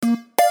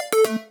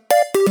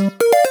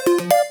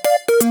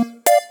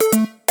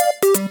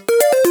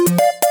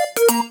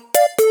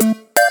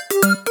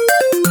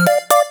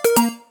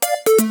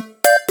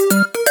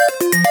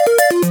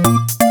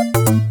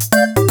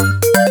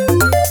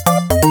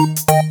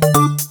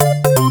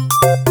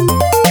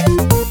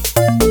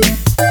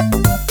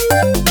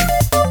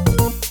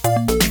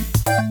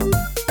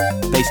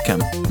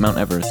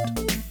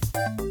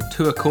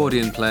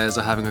accordion players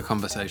are having a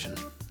conversation.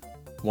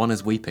 One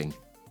is weeping,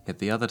 yet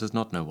the other does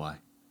not know why.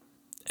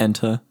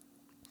 Enter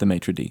the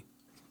maitre d'.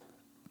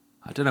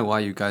 I don't know why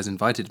you guys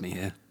invited me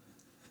here.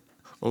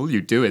 All you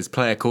do is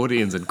play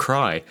accordions and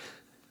cry.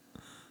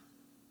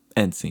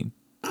 End scene.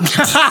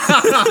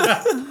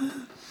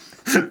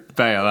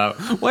 Bail out.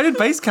 Why did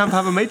Basecamp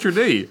have a maitre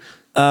d'?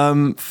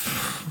 I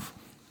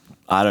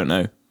don't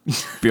know.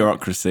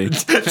 Bureaucracy.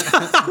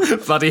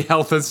 Bloody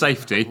health and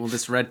safety. All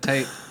this red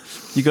tape.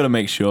 You got to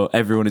make sure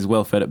everyone is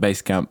well fed at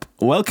Basecamp.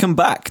 Welcome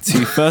back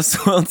to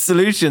First World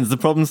Solutions, the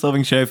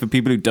problem-solving show for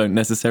people who don't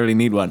necessarily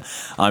need one.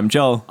 I'm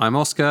Joel. I'm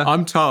Oscar.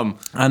 I'm Tom.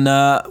 And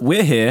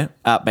we're here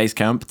at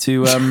Basecamp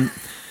to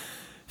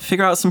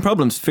figure out some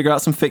problems, figure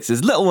out some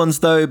fixes. Little ones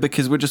though,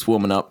 because we're just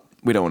warming up.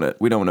 We don't want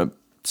to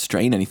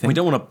strain anything. We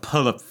don't want to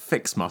pull a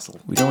fix muscle.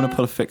 We don't want to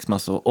pull a fixed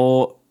muscle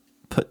or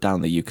put down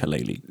the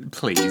ukulele.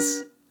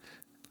 Please.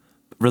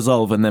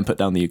 Resolve and then put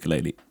down the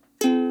ukulele.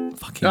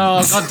 Fucking.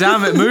 Oh, god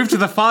damn it. Move to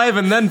the 5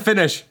 and then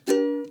finish.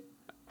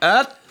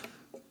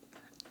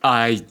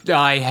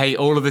 I hate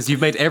all of this.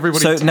 You've made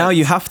everybody So tense. now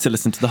you have to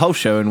listen to the whole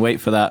show and wait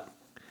for that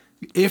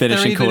If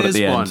finishing there even chord at is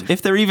the one, end.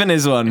 If there even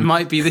is it one.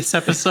 might be this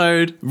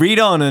episode. Read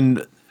on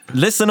and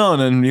listen on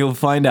and you'll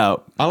find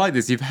out. I like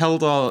this. You've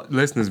held our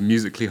listeners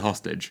musically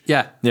hostage.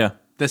 Yeah. Yeah.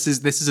 This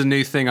is a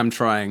new thing I'm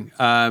trying.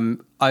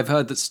 I've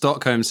heard that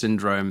Stockholm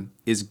Syndrome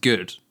is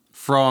good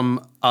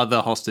from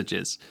other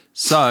hostages.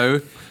 So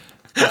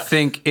I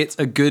think it's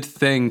a good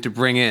thing to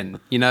bring in.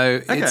 You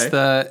know,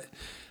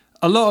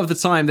 a lot of the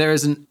time there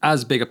isn't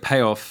as big a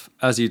payoff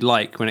as you'd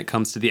like when it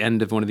comes to the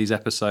end of one of these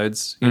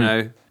episodes. You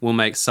know, we'll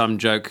make some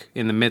joke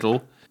in the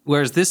middle.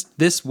 Whereas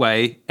this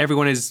way,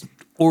 everyone is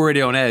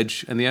already on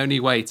edge, and the only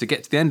way to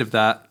get to the end of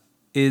that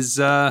is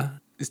to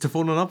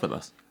fall in love with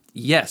us.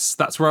 yes,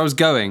 that's where I was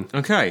going.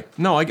 Okay.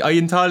 No, I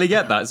entirely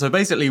get that. So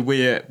basically we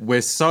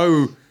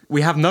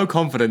have no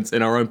confidence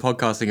in our own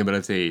podcasting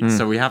ability,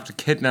 so we have to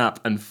kidnap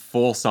and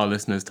force our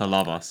listeners to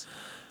love us.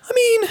 I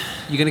mean,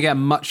 You're going to get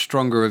much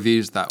stronger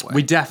reviews that way.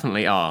 We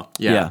definitely are.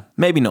 yeah.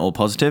 Maybe not all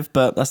positive,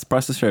 but that's the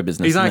price of show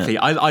business. isn't Exactly. it?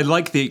 I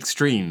like the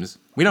extremes.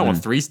 We don't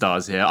want 3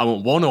 stars here. I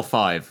want 1 or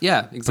 5.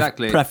 Yeah,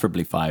 exactly.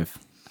 Preferably 5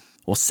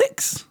 or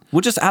 6.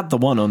 We'll just add the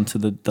 1 onto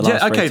the last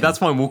Yeah, okay, rating. that's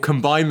fine. We'll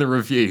combine the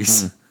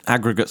reviews.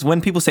 Aggregates.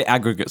 When people say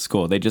aggregate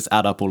score, they just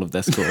add up all of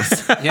their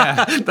scores.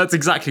 Yeah. That's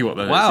exactly what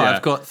that is. Wow, yeah.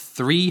 I've got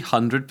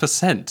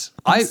 300%.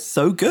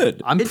 So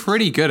good. I'm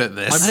pretty good at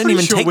this. I'm didn't pretty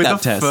even sure take we're that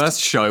the test.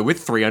 first show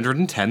with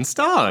 310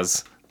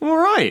 stars. All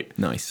right.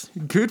 Nice.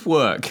 Good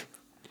work.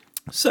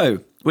 So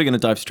we're going to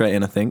dive straight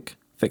in, I think,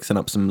 fixing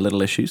up some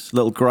little issues,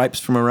 little gripes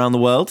from around the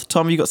world.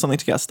 Tom, you got something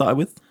to get us started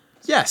with?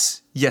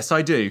 Yes. Yes,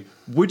 I do.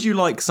 Would you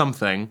like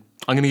something?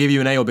 I'm going to give you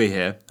an A or B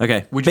here.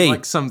 Okay. Would B. you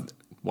like some...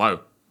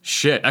 Whoa.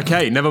 Shit.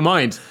 Okay, never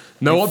mind.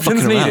 No You're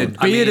options fucking needed. around.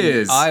 I B it mean,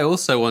 is. I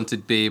also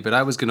wanted B, but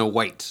I was going to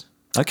wait.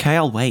 Okay,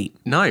 I'll wait.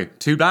 No,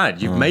 too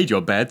bad. You've made your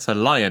bed, so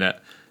lie in it.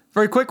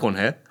 Very quick one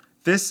here.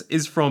 This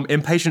is from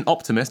Impatient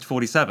Optimist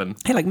 47.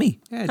 Hey, like me.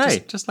 Yeah,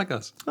 Hey. just like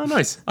us. Oh,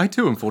 nice. I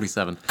too am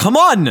 47. Come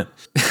on!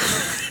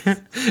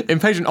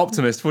 Impatient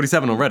Optimist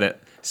 47 on Reddit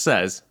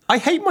says, I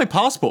hate my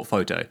passport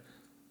photo.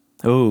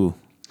 Oh,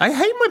 I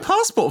hate my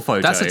passport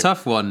photo. That's a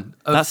tough one.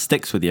 that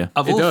sticks with you.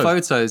 Of It all does.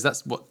 photos,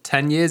 that's what,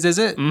 10 years, is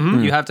it?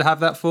 Mm-hmm. You have to have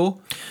that for?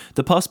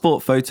 The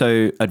passport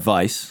photo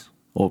advice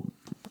or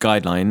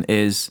guideline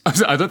is...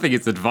 I don't think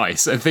it's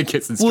advice. I think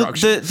it's Well,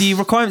 instruction. the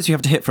requirements you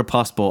have to hit for a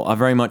passport are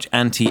very much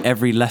anti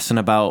every lesson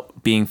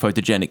about being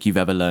photogenic you've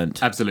ever learned.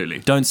 Absolutely.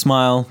 Don't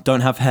smile,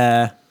 don't have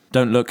hair,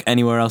 don't look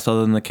anywhere else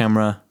other than the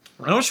camera,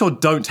 I'm not sure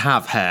don't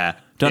have hair.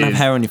 don't have is-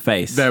 hair on your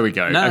face. There we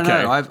go. No,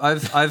 okay. no.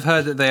 I've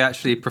heard that they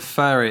actually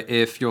prefer it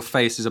if your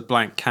face is a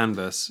blank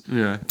canvas.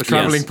 Yeah. The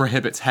travelling Yes.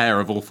 prohibits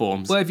hair of all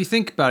forms. Well, if you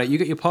think about it, you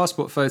get your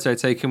passport photo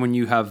taken when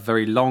you have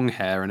very long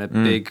hair and a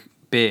big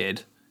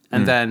beard,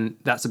 and then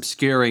that's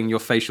obscuring your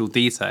facial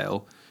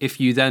detail. If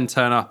you then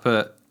turn up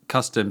at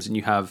customs and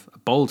you have a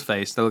bold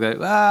face, they'll go,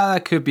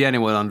 that could be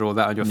anyone under all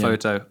that on your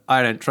photo.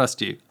 I don't trust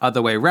you.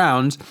 Other way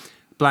round,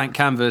 blank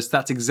canvas,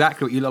 that's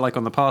exactly what you look like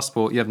on the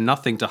passport. You have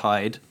nothing to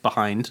hide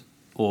behind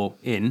or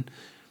in.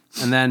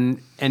 And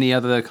then any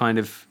other kind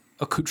of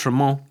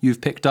accoutrement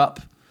you've picked up,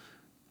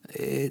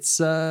 it's...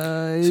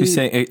 So you're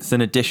saying it's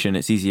an addition,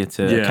 it's easier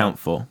to Yeah. account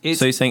for. It's-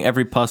 So you're saying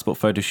every passport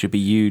photo should be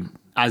you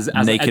as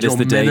naked at your as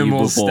the day you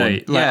minimal were born.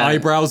 state. Like Yeah.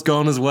 eyebrows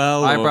gone as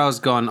well. or- Eyebrows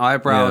gone.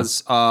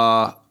 Eyebrows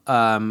are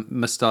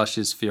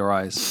moustaches for your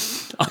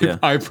eyes. Yeah.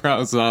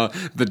 Eyebrows are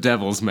the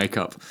devil's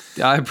makeup.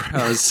 The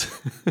eyebrows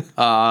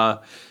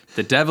are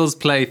the devil's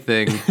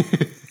plaything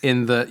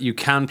in that you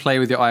can play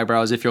with your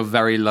eyebrows if you're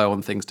very low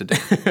on things to do.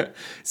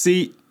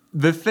 See,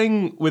 the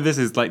thing with this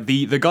is like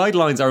the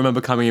guidelines I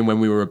remember coming in when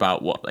we were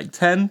about what, like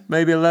 10,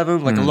 maybe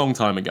 11, like a long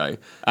time ago.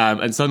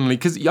 And suddenly,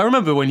 because I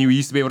remember when you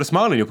used to be able to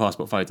smile in your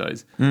passport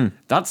photos.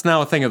 That's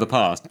now a thing of the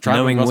past.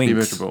 Traveling Knowing must be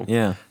winks. miserable.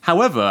 Yeah.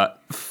 However,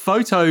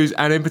 photos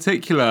and in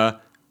particular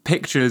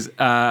pictures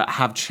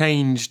have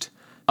changed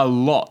a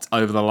lot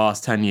over the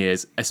last 10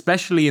 years,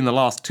 especially in the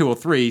last 2 or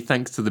 3,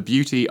 thanks to the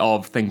beauty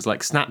of things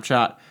like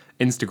Snapchat,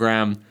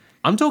 Instagram,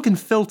 I'm talking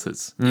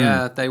filters.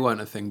 Yeah, they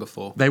weren't a thing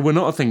before. They were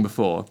not a thing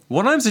before.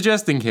 What I'm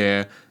suggesting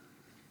here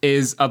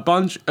is a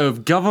bunch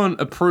of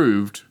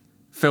government-approved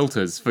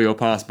filters for your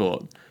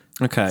passport.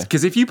 Okay.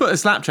 Because if you put a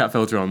Snapchat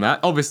filter on that,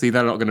 obviously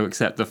they're not going to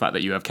accept the fact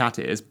that you have cat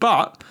ears,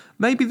 but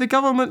maybe the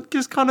government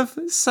just kind of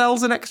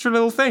sells an extra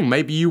little thing.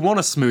 Maybe you want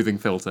a smoothing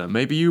filter.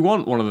 Maybe you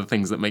want one of the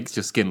things that makes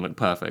your skin look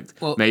perfect.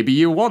 Well- Maybe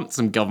you want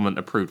some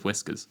government-approved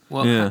whiskers.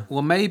 Well, Yeah.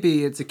 well,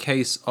 maybe it's a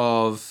case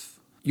of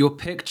your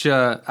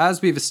picture,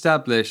 as we've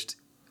established,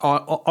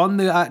 on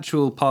the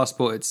actual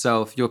passport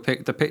itself. The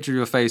picture of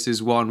your face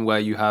is one where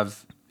you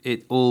have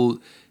it all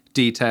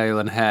detail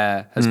and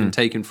hair has been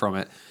taken from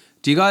it.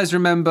 Do you guys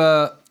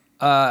remember?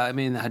 I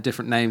mean, it had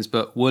different names,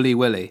 but Woolly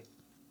Willy.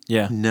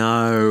 Yeah.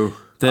 No.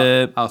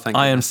 The Oh, thank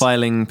iron goodness.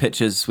 filing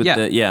pictures with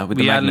the with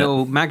the we had a magnet.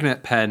 little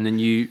magnet pen, and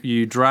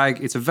you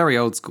drag. It's a very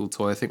old school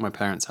toy. I think my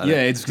parents had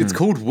Yeah, it. it's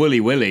called Woolly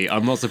Willy.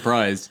 I'm not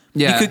surprised.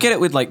 Yeah, You could get it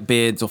with like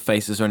beards or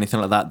faces or anything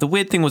like that. The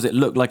weird thing was it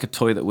looked like a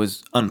toy that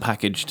was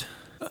unpackaged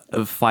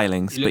of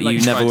filings, You but looked like you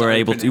you never tried to were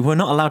able open to. it. You were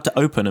not allowed to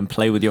open and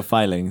play with your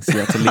filings. You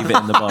had to leave it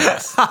in the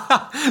box.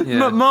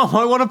 Yeah. Mom,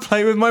 I want to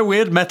play with my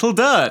weird metal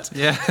dirt.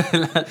 Yeah,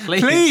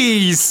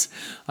 Please.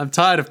 I'm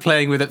tired of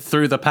playing with it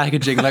through the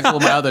packaging like all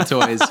my other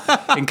toys,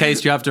 in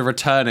case you have to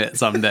return it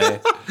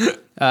someday.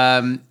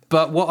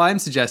 But what I'm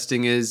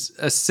suggesting is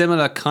a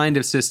similar kind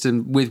of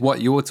system with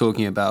what you're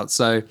talking about.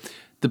 So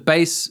the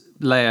base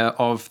layer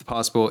of the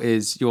passport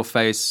is your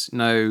face,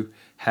 no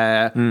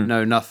hair,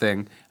 no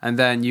nothing. And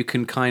then you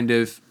can kind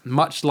of,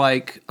 much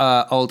like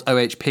old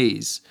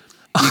OHPs,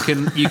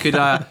 you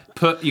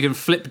can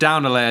flip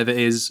down a layer that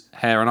is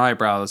hair and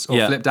eyebrows, or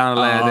Yeah. flip down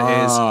a layer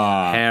that is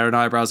hair and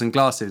eyebrows and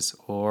glasses,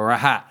 or a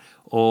hat,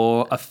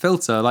 or a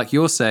filter, like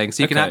you're saying.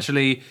 So you can Okay.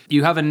 actually,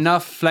 you have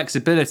enough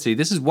flexibility.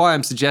 This is why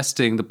I'm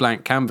suggesting the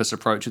blank canvas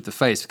approach with the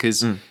face,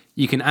 because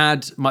you can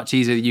add much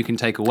easier than you can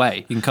take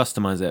away. You can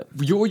customize it.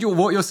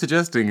 What you're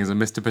suggesting is a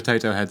Mr.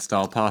 Potato Head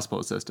style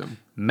passport system.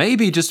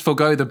 Maybe just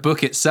forgo the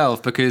book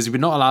itself, because we're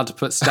not allowed to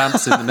put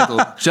stamps in the middle.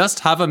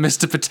 Just have a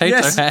Mr.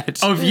 Potato Head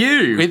of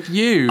you. with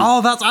you.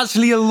 Oh, that's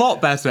actually a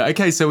lot better.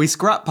 Okay, so we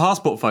scrap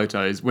passport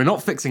photos. We're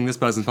not fixing this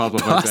person's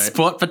passport photo.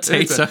 Passport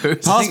potatoes.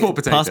 Passport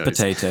potatoes. Pass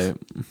potato.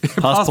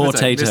 Passport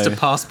potato. Mr.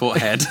 Passport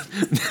Head.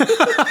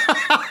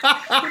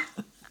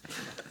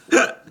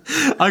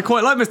 I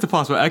quite like Mr.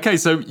 Passport. Okay,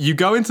 so you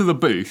go into the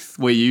booth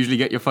where you usually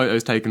get your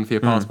photos taken for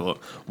your passport.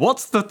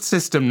 What's the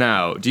system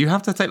now? Do you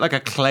have to take like a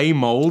clay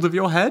mold of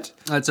your head?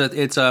 You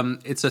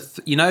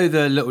know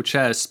the little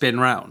chairs spin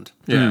round.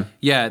 Yeah.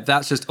 Yeah,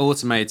 that's just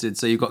automated.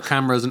 So you've got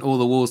cameras on all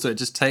the walls, so it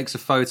just takes a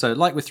photo,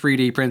 like with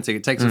 3D printing.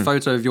 It takes a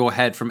photo of your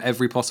head from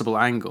every possible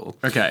angle.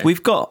 Okay.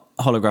 We've got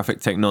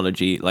holographic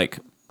technology, like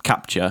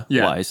capture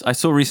wise. I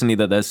saw recently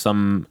that there's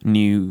some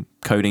new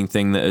coding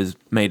thing that has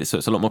made it so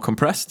it's a lot more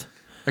compressed.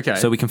 Okay.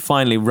 So we can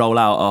finally roll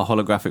out our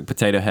holographic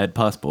potato head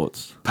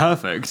passports.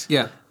 Perfect.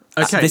 Yeah.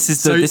 Okay. This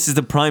is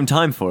the prime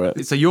time for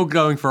it. So you're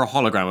going for a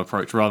hologram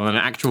approach rather than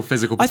an actual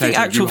physical I potato. think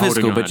actual you holding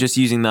physical, your but hand. just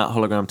using that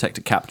hologram tech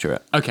to capture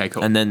it. Okay,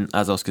 cool. And then,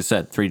 as Oscar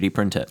said, 3D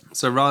print it.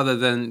 So rather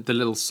than the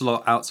little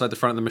slot outside the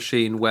front of the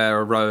machine where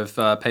a row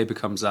of paper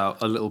comes out,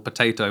 a little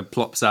potato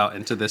plops out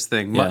into this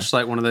thing, much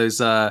like one of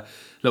those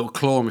little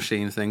claw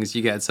machine things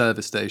you get at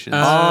service stations.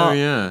 Oh,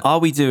 yeah. Are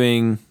we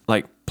doing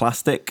like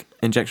plastic,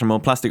 injection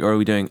mold plastic, or are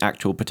we doing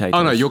actual potatoes?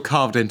 Oh, no, you're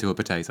carved into a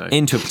potato.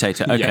 into a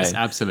potato. Okay. Yes,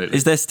 absolutely.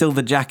 Is there still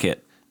the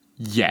jacket,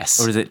 Yes.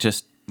 or is it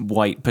just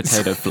white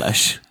potato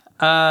flesh?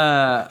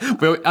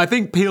 Well, I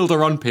think peeled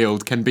or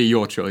unpeeled can be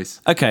your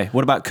choice. Okay.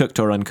 What about cooked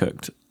or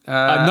uncooked?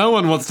 No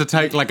one wants to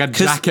take like a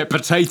jacket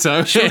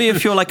potato. Surely,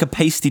 if you're like a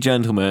pasty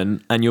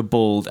gentleman and you're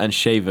bald and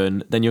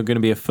shaven, then you're going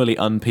to be a fully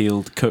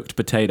unpeeled cooked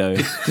potato.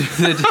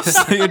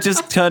 So you're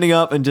just turning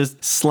up and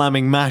just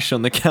slamming mash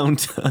on the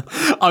counter.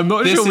 I'm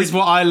not This sure. is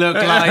what I look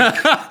like.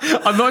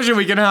 I'm not sure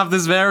we can have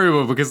this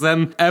variable because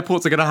then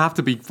airports are going to have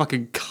to be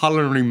fucking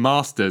culinary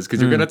masters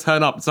because you're going to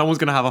turn up, someone's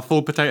going to have a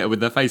full potato with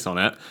their face on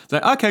it. It's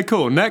like, okay,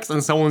 cool, next,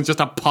 and someone's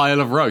just a pile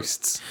of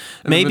roasts.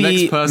 And then the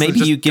Maybe next person's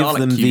just you give garlic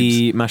them cubes.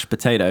 the mashed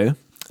potato,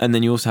 and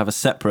then you also have a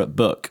separate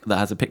book that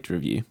has a picture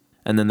of you,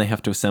 and then they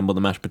have to assemble the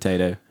mashed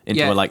potato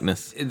into a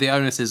likeness. The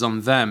onus is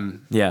on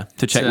them. Yeah,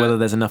 to check So- whether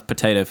there's enough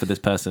potato for this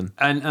person.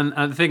 And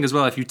the thing as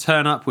well, if you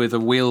turn up with a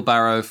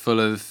wheelbarrow full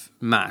of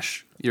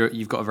mash,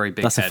 you've got a very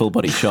big That's head. a full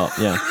body shot.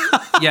 Yeah.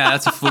 Yeah,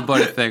 that's a full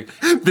body thing.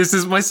 This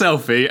is my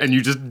selfie, and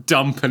you just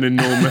dump an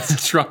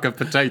enormous truck of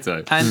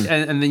potato.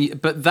 And then,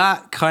 but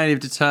that kind of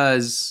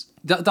deters.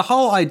 The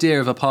whole idea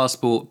of a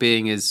passport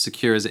being as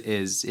secure as it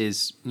is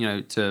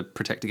to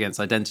protect against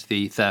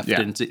identity theft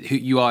Yeah. and who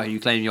you are, who you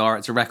claim you are.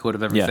 It's a record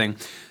of everything.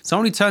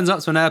 Someone who turns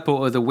up to an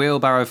airport with a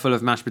wheelbarrow full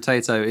of mashed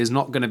potato is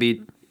not going to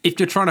be. If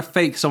you're trying to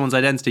fake someone's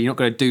identity, you're not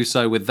going to do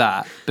so with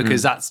that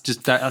because that's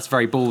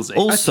very ballsy.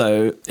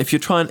 Also, if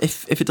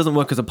it doesn't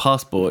work as a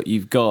passport,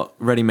 you've got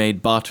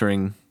ready-made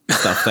bartering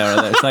stuff there.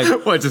 It's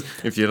like, Well, just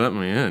if you let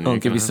me in, I'll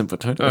give you some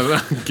potatoes.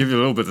 I'll give you a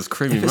little bit of this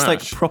creamy If it's mash.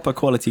 like proper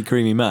quality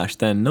creamy mash,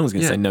 then no one's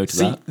going to say no to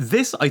See, that.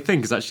 this I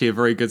think is actually a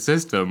very good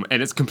system,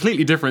 and it's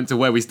completely different to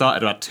where we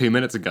started about 2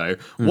 minutes ago.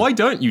 Why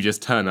don't you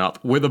just turn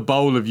up with a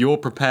bowl of your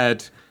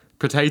prepared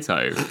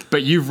potato,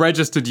 but you've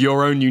registered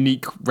your own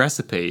unique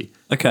recipe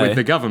Okay. with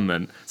the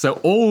government? So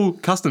all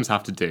customs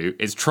have to do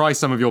is try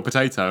some of your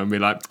potato and be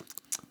like,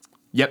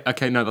 "Yep,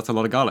 okay, no, that's a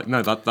lot of garlic.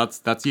 No,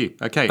 that's you.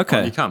 Okay, Okay.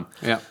 on you come."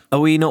 Yeah. Are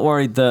we not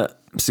worried that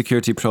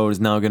security patrol is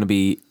now going to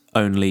be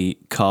only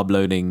carb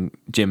loading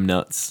gym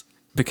nuts?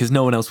 Because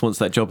no one else wants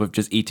that job of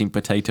just eating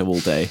potato all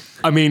day.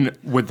 I mean,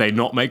 would they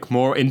not make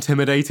more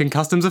intimidating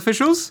customs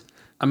officials?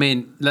 I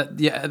mean,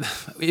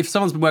 if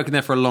someone's been working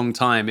there for a long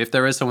time, if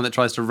there is someone that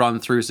tries to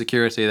run through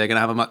security, they're going to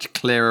have a much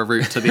clearer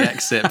route to the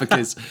exit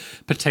because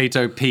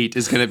Potato Pete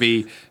is going to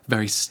be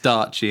very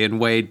starchy and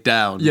weighed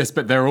down. Yes,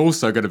 but they're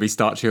also going to be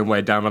starchy and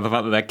weighed down by the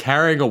fact that they're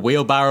carrying a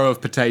wheelbarrow of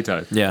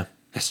potato. Yeah.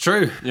 It's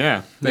true.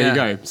 Yeah, there you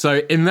Yeah. go.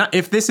 So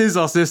if this is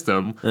our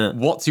system,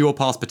 what's your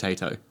past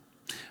potato?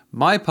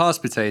 My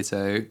past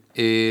potato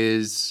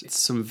is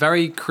some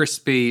very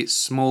crispy,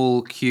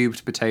 small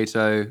cubed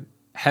potato,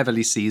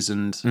 heavily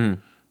seasoned,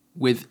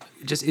 with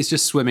it's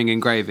just swimming in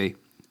gravy.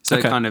 So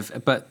Okay.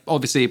 but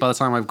obviously by the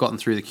time I've gotten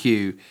through the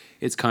queue,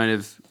 it's kind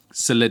of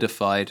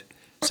solidified.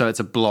 So it's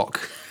a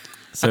block.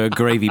 So a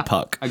gravy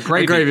puck. A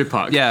gravy, gravy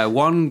puck. Yeah,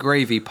 one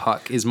gravy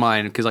puck is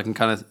mine because I can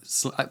kind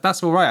of.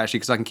 That's all right actually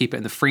because I can keep it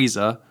in the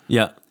freezer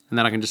Yeah. and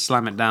then I can just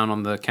slam it down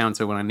on the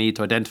counter when I need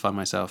to identify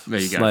myself. There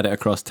you go. Slide it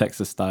across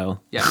Texas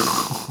style. Yeah.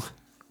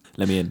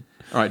 Let me in.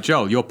 All right,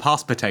 Joel, your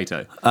past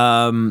potato.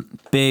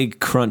 Big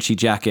crunchy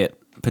jacket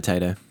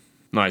potato.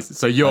 Nice.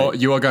 So you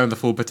are going the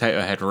full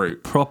potato head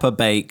route. Proper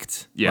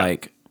baked. Yeah.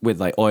 Like with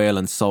like oil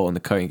and salt on the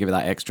coating, give it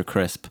that extra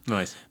crisp.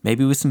 Nice.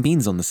 Maybe with some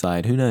beans on the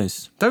side. Who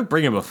knows? Don't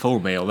bring him a full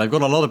meal. They've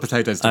got a lot of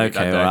potatoes to eat Okay,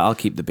 that all day. right, I'll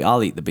keep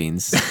I'll eat the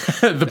beans.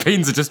 The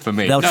beans are just for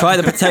me. They'll try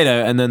the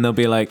potato and then they'll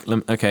be like,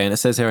 okay, and it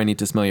says here I need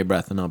to smell your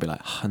breath, and I'll be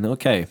like,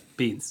 okay,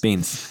 Beans.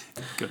 beans.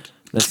 Good.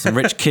 There's some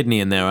rich kidney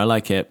in there. I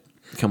like it.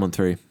 Come on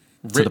through to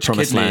the Rich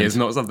promised kidney land. is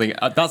not something.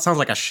 That sounds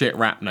like a shit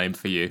rap name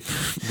for you.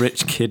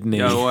 Rich kidney.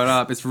 Yo, what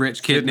up? It's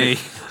Rich Kidney.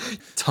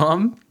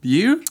 Tom,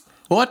 you?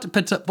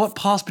 What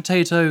past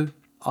potato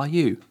are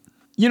you?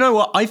 You know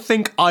what? I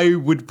think I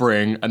would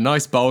bring a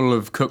nice bowl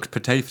of cooked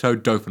potato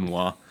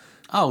dauphinoise.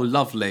 Oh,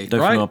 lovely.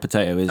 Dauphinoise right?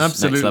 potato is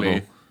next Absolutely.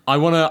 level. I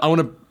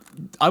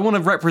want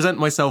to represent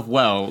myself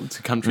well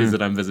to countries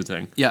that I'm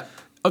visiting. Yeah.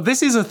 Oh,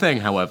 this is a thing,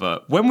 however.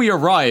 When we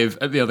arrive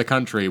at the other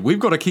country, we've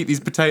got to keep these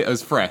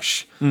potatoes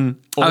fresh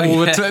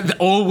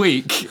all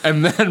week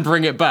and then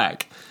bring it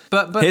back.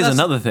 But Here's that's-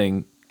 another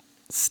thing: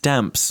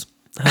 stamps.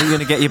 How are you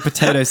going to get your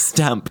potatoes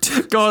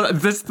stamped? God,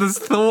 this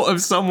thought of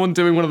someone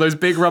doing one of those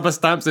big rubber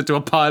stamps into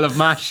a pile of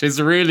mash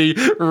is really,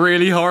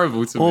 really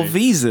horrible to Or me.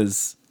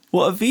 visas?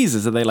 What are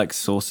visas? Are they like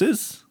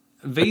sauces?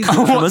 Visa.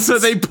 What? So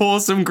they pour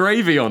some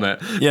gravy on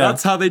it. Yeah.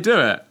 That's how they do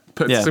it.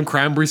 Put Yeah. some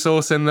cranberry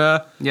sauce in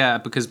there. Yeah,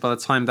 because by the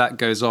time that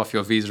goes off,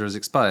 your visa has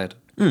expired.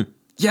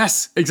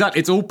 Yes, exactly.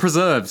 It's all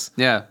preserves.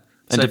 Yeah.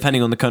 And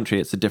depending on the country,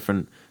 it's a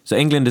different. So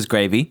England is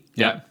gravy.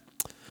 Yeah.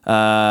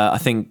 I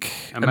think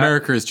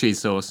America is cheese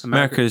sauce.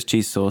 America is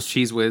cheese sauce.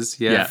 Cheese whiz.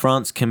 Yeah. Yeah.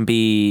 France can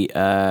be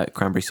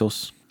cranberry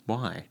sauce.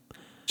 Why?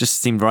 Just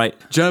seemed right.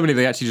 Germany,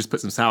 they actually just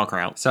put some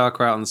sauerkraut.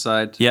 Sauerkraut on the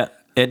side. Yeah.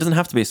 It doesn't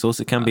have to be a sauce.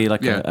 It can be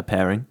like Yeah. a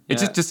pairing.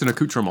 It's just an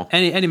accoutrement.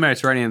 Any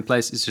Mediterranean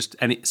place is just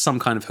some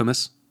kind of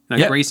hummus.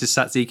 Yeah. Greece is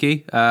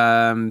tzatziki.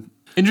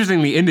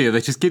 Interestingly, India,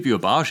 they just give you a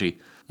bhaji.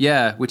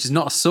 Yeah, which is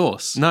not a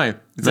sauce. No.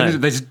 No.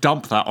 They just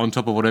dump that on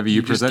top of whatever you,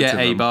 You just present get to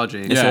a them.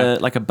 bhaji. It's Yeah.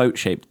 like a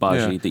boat-shaped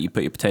bhaji Yeah. that you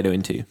put your potato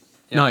into.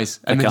 Nice.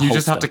 And Like then a you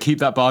just have holster. to keep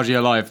that bhaji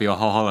alive for your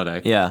whole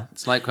holiday. Yeah.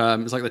 It's like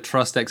the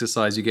trust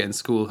exercise you get in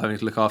school, having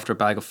to look after a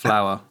bag of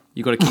flour.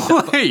 You got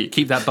to Wait.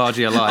 keep that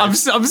bhaji alive.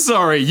 I'm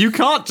sorry. You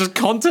can't just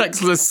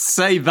contextless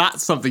say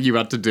that's something you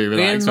had to do with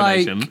that in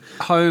explanation. like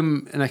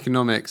home and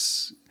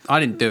economics, I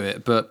didn't do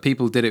it, but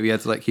people did it. We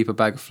had to keep a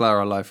bag of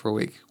flour alive for a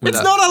week.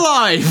 It's not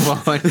alive.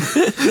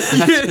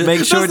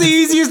 Make sure That's the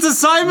easiest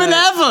assignment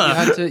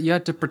ever. You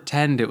had to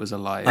pretend it was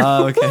alive.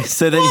 Oh, okay.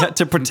 So then you had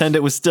to pretend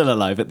it was still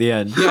alive at the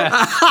end.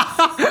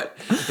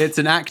 It's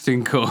an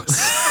acting course.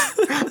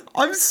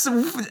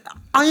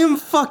 I am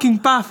fucking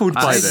baffled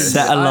by this.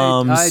 Set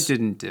alarms. I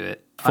didn't do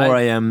it. 4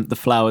 a.m. The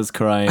flowers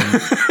crying.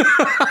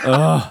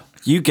 Oh,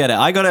 you get it.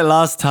 I got it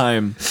last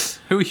time.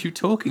 Who are you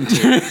talking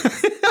to?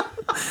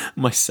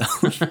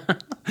 Myself.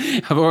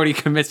 I'm already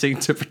committing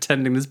to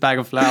pretending this bag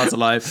of flowers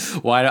alive.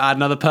 Why not add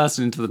another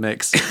person into the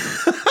mix?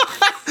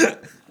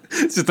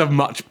 It's just a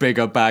much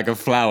bigger bag of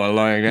flour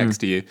lying next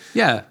to you.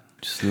 Yeah.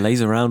 Just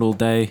lays around all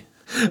day.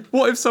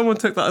 What if someone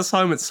took that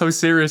assignment so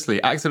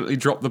seriously, accidentally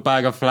dropped the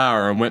bag of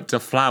flour and went to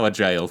flour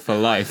jail for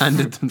life?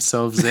 Handed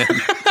themselves in.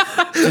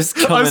 Just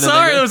come I'm in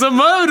sorry, and it was a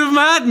mode of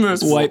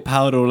madness. white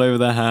powder all over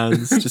their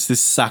hands. Just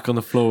this sack on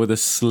the floor with a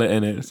slit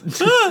in it.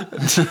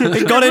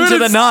 It got into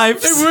the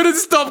knives. It wouldn't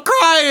stop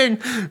crying.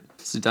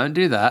 So don't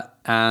do that.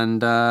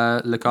 And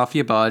look after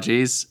your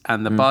bargees.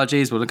 And the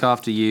bargees will look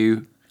after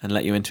you. And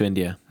let you into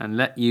India. and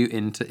let you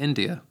into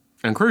India.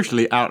 And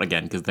crucially, out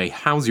again because they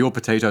house your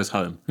potatoes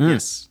home.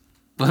 Yes.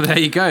 Well, there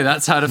you go.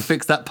 That's how to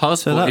fix that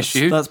passport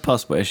issue. That's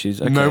passport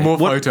issues. Okay. No more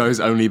photos,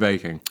 only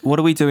baking. What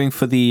are we doing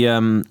for the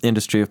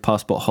industry of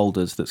passport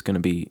holders that's going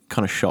to be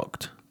kind of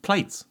shocked?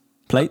 Plates.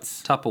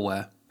 Plates?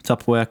 Tupperware.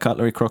 Tupperware,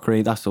 cutlery,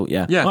 crockery, that's all,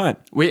 yeah. Yeah. All right.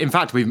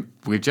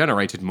 We've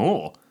generated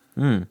more.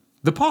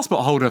 The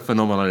passport holder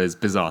phenomenon is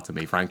bizarre to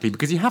me, frankly,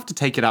 because you have to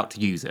take it out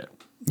to use it.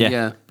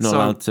 Yeah. Not So-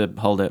 allowed to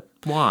hold it.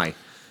 Why?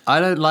 I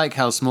don't like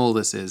how small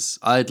this is.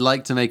 I'd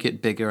like to make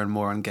it bigger and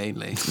more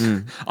ungainly.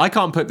 I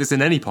can't put this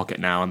in any pocket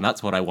now, and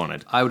that's what I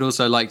wanted. I would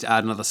also like to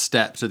add another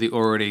step to the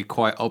already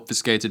quite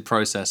obfuscated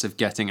process of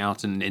getting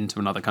out and into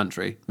another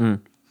country.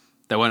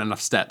 There weren't enough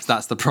steps.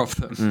 That's the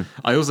problem.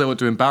 I also want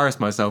to embarrass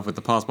myself with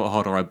the passport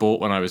holder I bought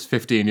when I was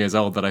 15 years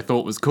old that I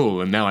thought was cool,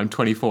 and now I'm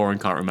 24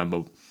 and can't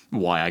remember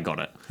why I got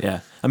it.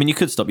 Yeah. I mean, you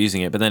could stop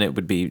using it, but then it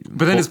would be...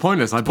 But then it's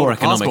pointless. I bought poor a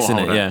passport economics,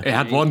 holder. innit? Yeah. It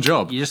had one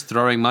job. You're just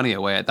throwing money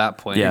away at that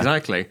point. Yeah.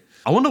 Exactly.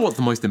 I wonder what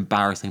the most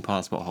embarrassing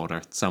passport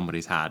holder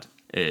somebody's had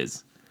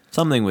is.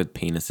 Something with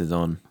penises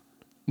on.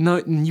 No,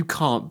 you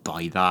can't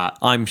buy that.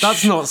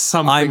 That's not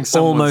something I'm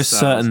someone almost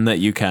sells. certain that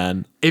you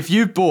can. If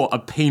you bought a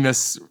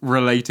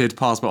penis-related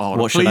passport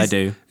holder, What should I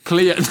do?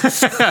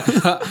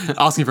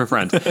 Asking for a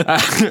friend.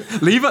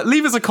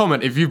 Leave us a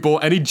comment if you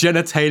bought any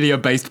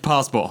genitalia-based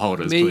passport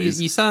holders, I mean,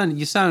 please.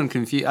 you sound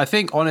confused. I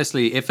think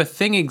honestly, if a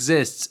thing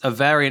exists, a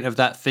variant of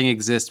that thing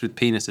exists with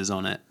penises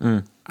on it.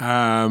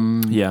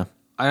 Yeah.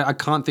 I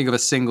can't think of a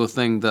single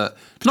thing that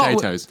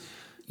Potatoes.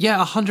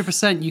 Yeah,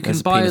 100%. You can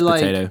There's a buy penis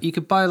like potato. you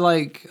could buy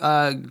like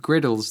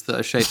griddles that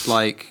are shaped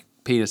like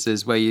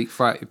penises, where you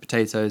fry out your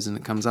potatoes and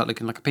it comes out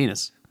looking like a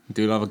penis.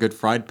 Do love a good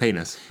fried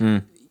penis.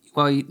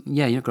 Well,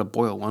 yeah, you're not gonna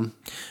boil one.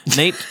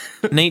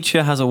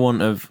 Nature has a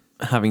want of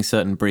having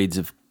certain breeds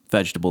of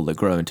vegetable that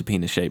grow into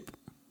penis shape.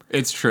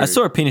 It's true. I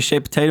saw a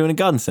penis-shaped potato in a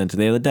garden centre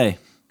the other day.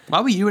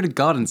 Why were you in a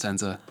garden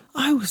centre?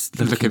 I was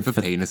looking for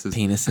penises.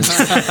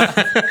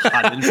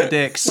 Hunting for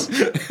dicks.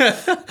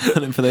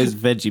 Hunting for those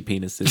veggie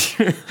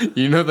penises.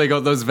 You know they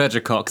got those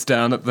vegicocks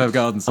down at the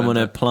garden I'm centre. on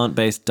a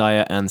plant-based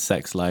diet and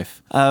sex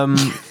life.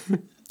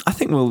 I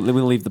think we'll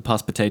leave the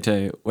past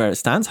potato where it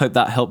stands. Hope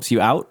that helps you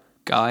out,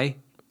 Guy.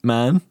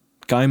 man.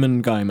 Guy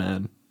man.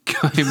 Guyman.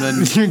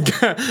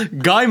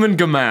 Guyman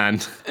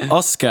Gaman.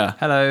 Oscar.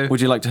 Hello.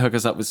 Would you like to hook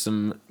us up with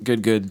some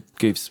good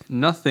goofs?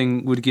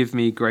 Nothing would give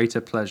me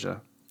greater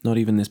pleasure. Not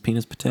even this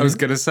penis potato? I was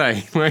going to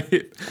say,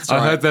 wait. I all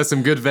right. heard there's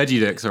some good veggie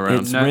dicks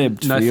around. It's No,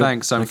 ribbed. no for your-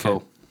 thanks. I'm Okay.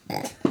 full.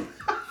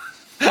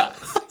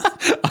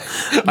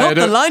 Not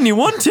the line you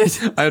wanted.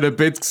 I had a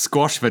big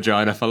squash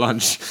vagina for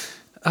lunch.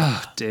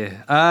 Oh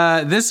dear.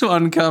 This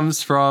one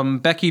comes from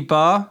Becky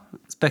Barr.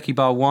 It's Becky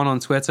Barr 1 on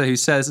Twitter, who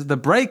says, "The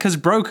brake has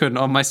broken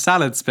on my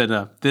salad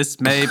spinner.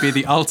 This may be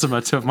the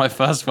ultimate of my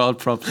first world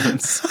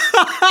problems."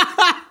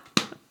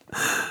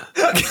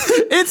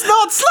 It's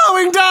not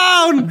slowing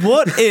down!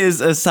 What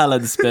is a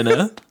salad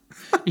spinner?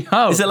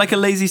 Oh, Is it like a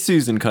Lazy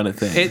Susan kind of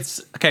thing?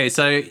 it's okay.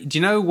 So, do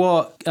you know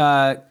what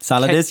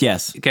Salad cake- is?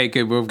 Yes. Okay,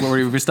 good.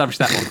 We've established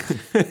that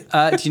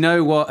one. Do you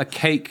know what a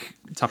cake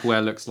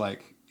Tupperware looks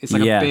like? It's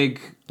like Yeah. a big.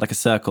 Like a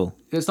circle.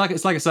 It's like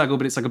a circle,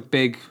 but it's like a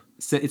big.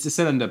 It's a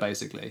cylinder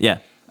basically. Yeah.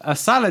 A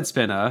salad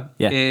spinner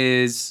Yeah.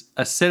 is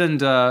a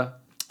cylinder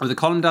with a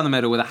column down the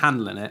middle with a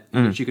handle in it,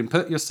 in which you can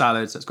put your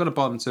salad. So it's got a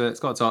bottom to it, it's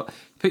got a top.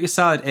 Put your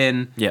salad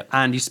in, Yeah.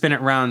 and you spin it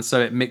around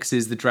so it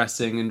mixes the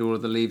dressing and all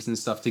of the leaves and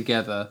stuff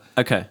together.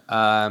 Okay.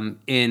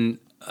 In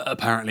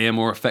apparently a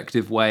more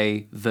effective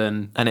way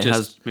than And it just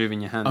has-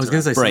 moving your hands. I was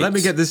going to say, so let me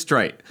Brakes. get this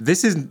straight.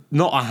 This is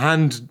not a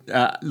hand,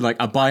 like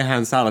a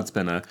by-hand salad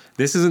spinner.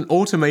 This is an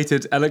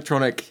automated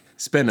electronic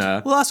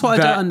spinner. Well, that's what I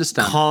that don't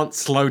understand. Can't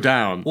slow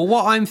down. Well,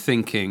 what I'm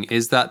thinking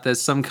is that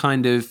there's some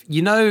kind of,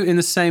 in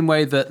the same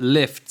way that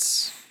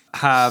lifts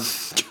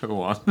have.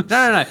 Go on.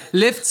 No.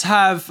 Lifts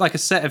have like a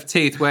set of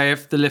teeth where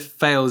if the lift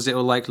fails, it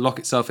will like lock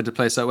itself into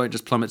place so it won't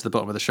just plummet to the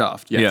bottom of the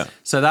shaft. Yeah.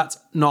 So that's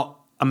not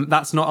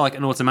like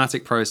an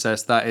automatic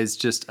process. That is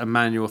just a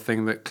manual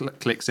thing that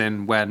clicks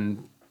in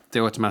when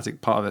the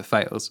automatic part of it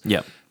fails.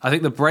 Yeah. I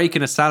think the brake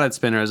in a salad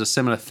spinner is a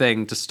similar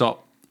thing to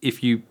stop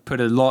if you put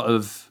a lot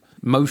of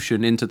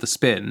motion into the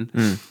spin.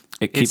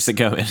 It keeps it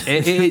going.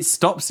 it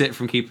stops it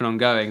from keeping on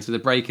going. So the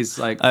brake is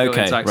like built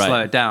Okay, to like right. slow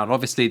it down.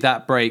 Obviously,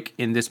 that brake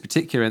in this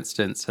particular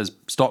instance has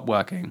stopped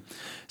working.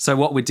 So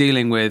what we're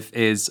dealing with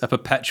is a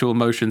perpetual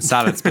motion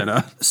salad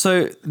spinner.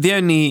 So the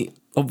only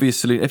obvious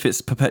solution, if it's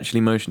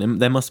perpetually motion,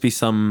 there must be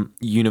some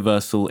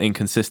universal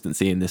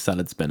inconsistency in this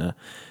salad spinner.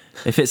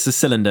 If it's a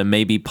cylinder,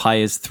 maybe pi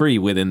is 3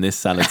 within this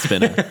salad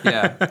spinner.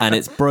 Yeah. And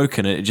it's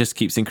broken and it just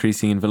keeps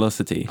increasing in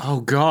velocity. Oh,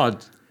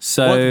 God.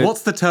 So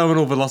What's the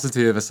terminal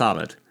velocity of a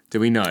salad? Do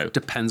we know?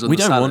 Depends on we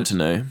the don't salad. want to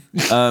know.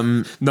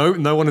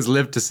 No one has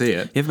lived to see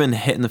it. You ever been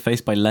hit in the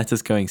face by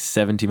lettuce going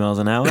 70 miles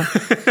an hour?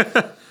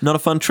 Not a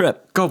fun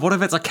trip. God, what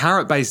if it's a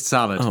carrot-based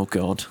salad? Oh,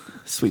 God.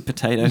 Sweet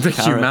potato, the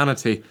carrot,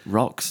 humanity.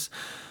 rocks.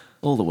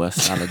 All the worst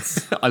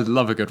salads. I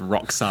love a good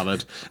rock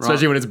salad,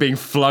 especially when it's being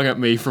flung at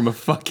me from a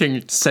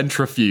fucking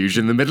centrifuge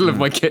in the middle of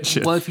my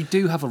kitchen. Well, if you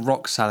do have a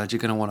rock salad, you're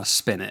going to want to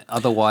spin it.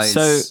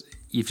 Otherwise,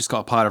 you've just got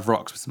a pile of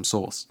rocks with some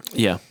sauce.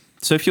 Yeah.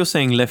 So if you're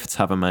saying lifts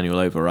have a manual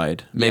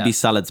override, maybe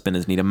salad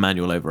spinners need a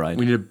manual override.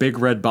 We need a big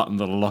red button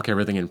that'll lock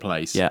everything in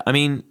place. Yeah, I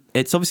mean,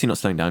 it's obviously not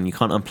slowing down. You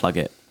can't unplug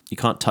it. You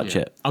can't touch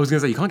it. I was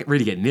going to say, you can't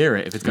really get near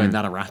it if it's going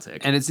that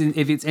erratic. And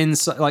if it's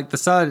inside, like the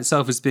salad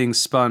itself is being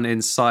spun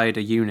inside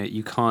a unit,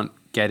 you can't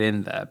get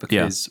in there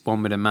because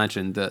one would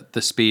imagine that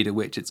the speed at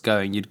which it's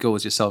going, you'd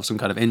cause yourself some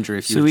kind of injury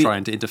if you were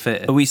trying to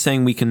interfere. Are we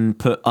saying we can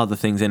put other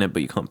things in it,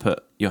 but you can't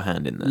put your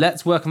hand in there?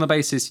 Let's work on the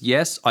basis,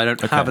 yes, I don't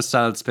have a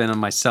salad spinner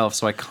myself,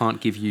 so I can't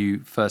give you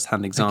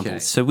first-hand examples. Okay.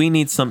 So we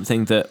need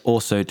something that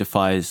also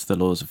defies the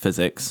laws of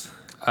physics.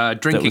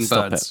 Drinking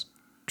birds.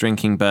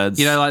 Drinking birds.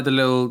 You know, like the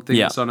little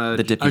things on a...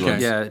 the dippy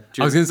ones. Yeah.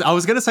 I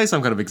was gonna say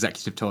some kind of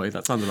executive toy.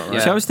 That sounds about right.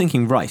 Yeah. So I was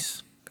thinking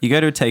rice. You go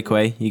to a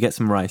takeaway, you get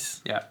some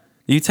rice. Yeah.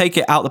 You take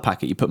it out the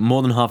packet, you put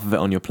more than half of it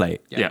on your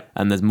plate. Yeah.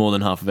 And there's more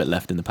than half of it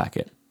left in the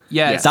packet.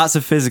 Yeah. That's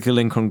a physical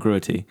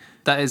incongruity.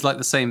 That is like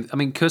the same. I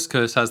mean,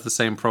 couscous has the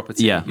same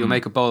property. Yeah. You'll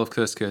make a bowl of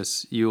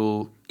couscous.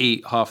 You'll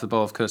eat half the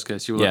bowl of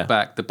couscous. You'll look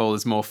back. The bowl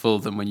is more full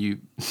than when you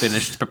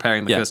finished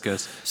preparing the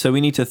couscous. So we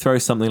need to throw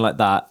something like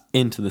that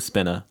into the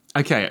spinner.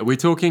 Okay, are we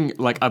talking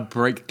like a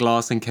break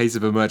glass in case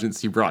of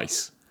emergency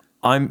rice?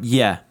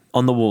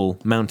 On the wall,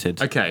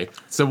 mounted. Okay,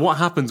 so what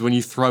happens when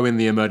you throw in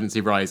the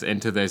emergency rice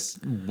into this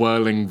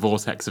whirling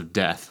vortex of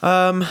death?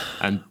 Well,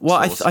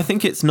 sauce? I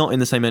think it's not in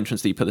the same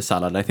entrance that you put the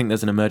salad. I think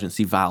there's an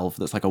emergency valve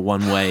that's like a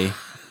one-way,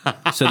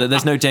 so that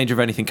there's no danger of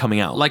anything coming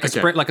out. Like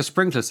a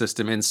sprinkler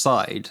system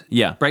inside.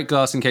 Yeah. Break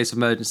glass in case of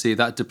emergency.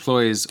 That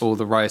deploys all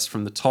the rice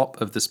from the top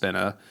of the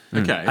spinner.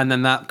 Okay. And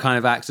then that kind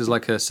of acts as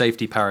like a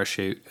safety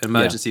parachute,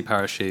 emergency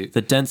parachute.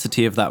 The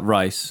density of that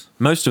rice,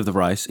 most of the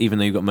rice, even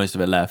though you've got most of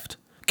it left,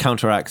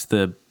 counteracts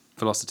the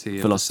velocity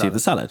of the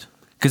salad.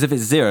 Because if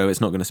it's 0, it's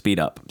not going to speed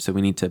up. So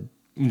we need to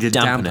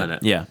dampen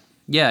it. Yeah.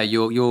 Yeah,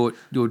 you're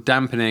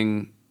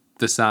dampening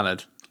the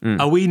salad.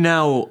 Are we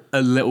now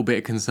a little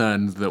bit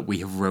concerned that we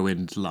have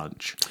ruined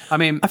lunch? I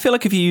mean, I feel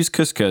like if you use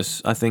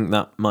couscous, I think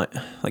that might,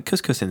 like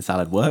couscous in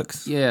salad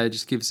works. yeah, it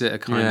just gives it a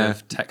kind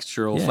of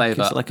textural Yeah, flavour.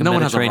 gives it like a No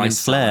one has a Mediterranean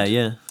rice flair. salad.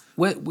 Yeah.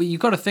 Well, you've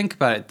got to think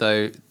about it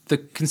though. The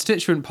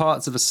constituent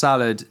parts of a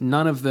salad,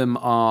 none of them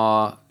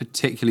are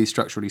particularly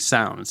structurally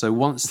sound. So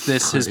once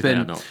this has Maybe they're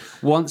been not.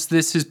 once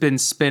this has been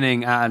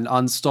spinning at an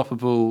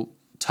unstoppable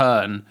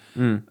turn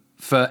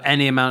for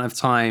any amount of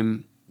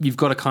time, you've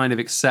got to kind of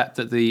accept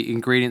that the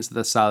ingredients of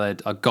the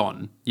salad are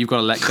gone. You've got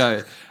to let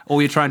go.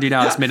 All you're trying to do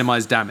now is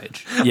minimize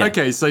damage. Yeah.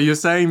 Okay, so you're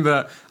saying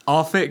that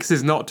our fix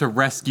is not to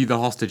rescue the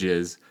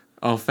hostages.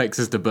 Our fix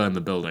is to burn the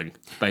building,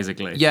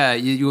 basically. Yeah,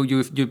 you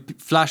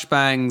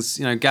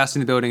flashbangs, gassing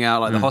the building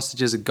out, like the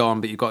hostages are gone,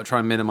 but you've got to try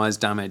and minimize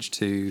damage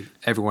to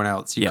everyone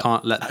else. You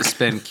can't let the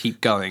spin keep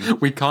going.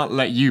 We can't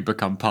let you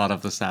become part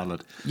of the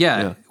salad.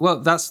 Yeah. Well,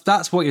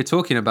 that's what you're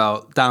talking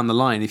about down the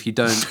line if you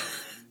don't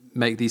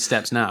make these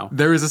steps now.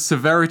 There is a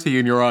severity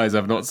in your eyes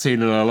I've not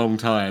seen in a long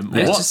time.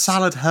 It's What just-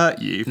 salad hurt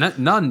you?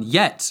 None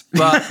yet,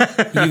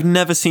 but You've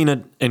never seen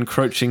an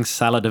encroaching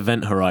salad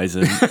event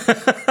horizon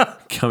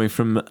coming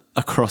from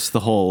across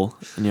the hall,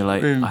 and you're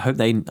like,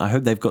 I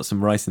hope they've got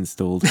some rice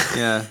installed.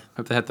 yeah,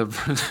 hope they had They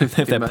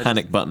have their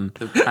panic button.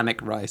 the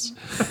panic rice.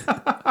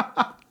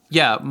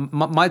 Yeah,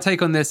 my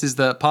take on this is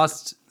that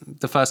past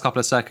the first couple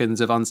of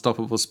seconds of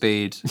unstoppable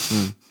speed,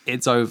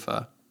 it's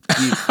over.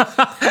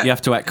 You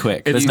have to act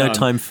quick. There's no done.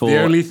 time for.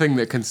 The only thing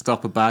that can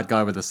stop a bad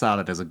guy with a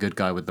salad is a good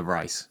guy with the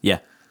rice. Yeah,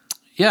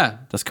 Yeah,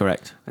 that's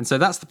correct. and so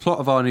that's the plot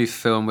of our new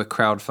film with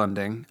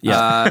crowdfunding.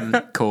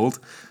 Yeah. Called.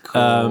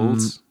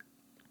 Called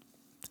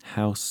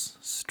House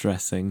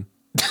stressing.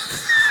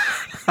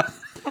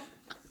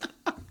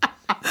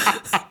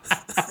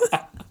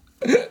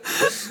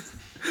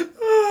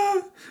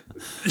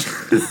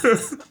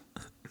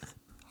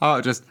 How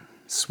about just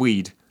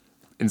Swede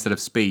instead of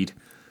speed?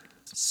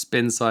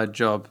 Spinside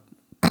Job.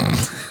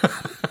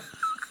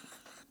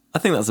 I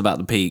think that's about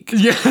the peak.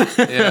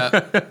 Yeah,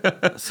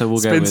 So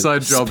we'll go with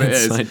Spinside Job it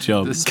is. Spinside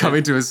Job. It's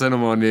coming to a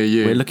cinema near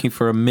you. We're looking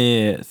for a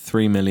mere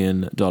 $3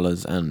 million,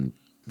 and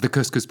The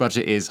couscous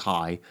budget is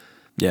high.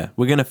 yeah,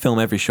 we're going to film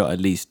every shot at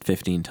least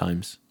 15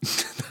 times.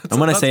 And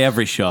when I say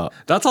every shot,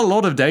 That's a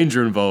lot of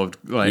danger involved,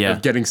 Yeah.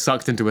 of getting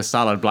sucked into a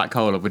salad black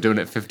hole if we're doing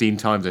it 15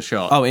 times a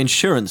shot. oh,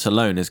 insurance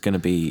alone is going to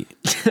be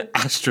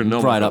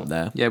Astronomical. right up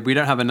there. yeah. We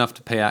don't have enough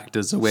to pay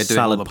actors, so we're doing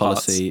Salad all the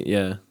policy,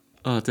 yeah.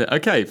 Oh, dear.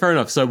 Okay, fair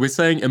enough. So we're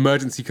saying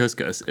emergency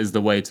couscous is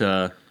the way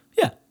to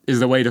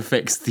Yeah.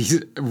 fix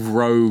these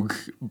rogue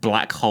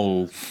black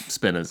hole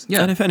spinners.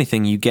 Yeah. And if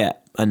anything, you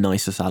get a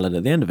nicer salad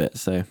at the end of it.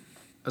 So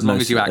As long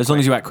as you act as long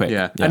as quick. you act quick.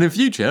 Yeah. And in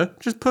future,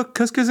 just put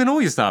couscous in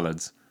all your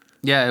salads.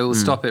 Yeah, it will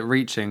stop it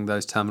reaching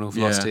those terminal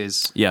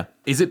velocities. yeah.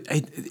 Is it?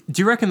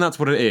 Do you reckon that's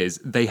what it is?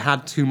 They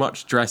had too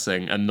much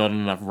dressing and not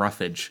enough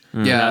roughage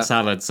in Yeah. that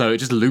salad, so it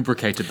just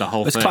lubricated the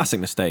whole It's thing. classic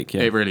mistake.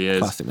 Yeah. It really is.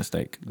 Classic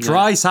mistake.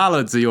 Dry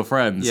salads are your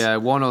friends. Yeah,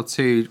 1 or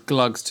 2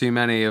 glugs too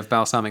many of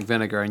balsamic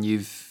vinegar, and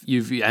you've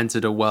you've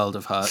entered a world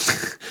of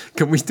hurt.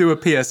 Can we do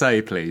a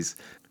PSA, please?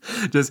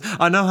 Just,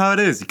 I know how it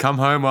is. You come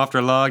home after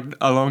a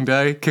long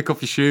day, kick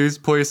off your shoes,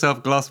 pour yourself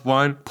a glass of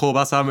wine, pour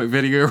balsamic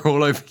vinegar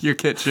all over your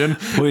kitchen,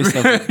 Pour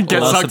yourself a get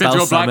glass sucked of into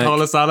a black balsamic.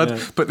 hole of salad,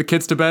 Yeah. put the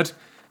kids to bed.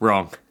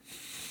 Wrong.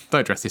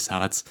 Don't dress your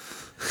salads.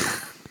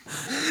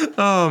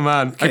 Oh,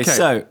 man. Okay,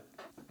 so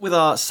with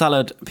our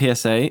salad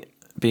PSA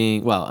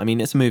being, well, I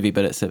mean, it's a movie,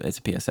 but it's a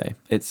PSA.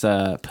 It's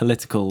a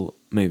political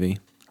movie.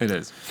 It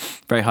is.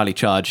 Very highly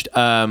charged.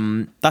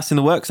 That's in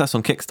the works. That's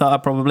on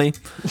Kickstarter, probably.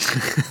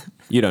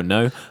 You don't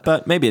know,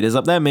 but maybe it is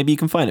up there. Maybe you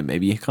can find it.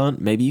 Maybe you can't.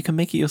 Maybe you can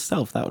make it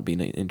yourself. That would be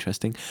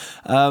interesting.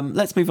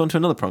 Let's move on to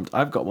another prompt.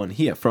 I've got one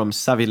here from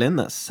Savielin.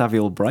 That's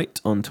Saviel Bright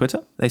on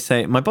Twitter. They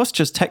say, my boss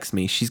just texted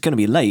me she's going to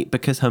be late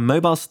because her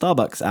mobile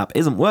Starbucks app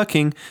isn't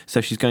working, so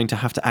she's going to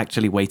have to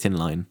actually wait in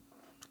line.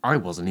 I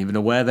wasn't even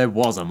aware there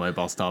was a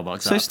mobile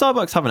Starbucks So app.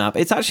 Starbucks have an app.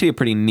 It's actually a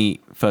pretty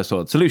neat first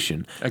world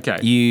solution. Okay.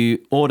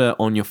 You order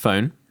on your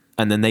phone,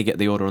 and then they get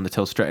the order on the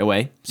till straight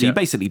away. So you Yeah.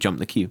 basically jump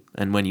the queue.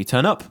 And when you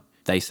turn up,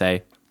 they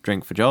say,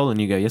 drink for Joel,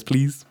 and you go, yes,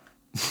 please.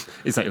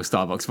 Is that your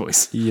Starbucks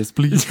voice? Yes,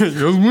 please. Yes,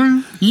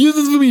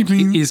 this for me,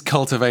 please. He's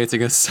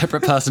cultivating a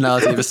separate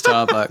personality for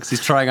Starbucks.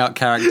 He's trying out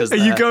characters Are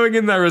there. you going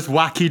in there as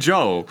Wacky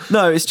Joel?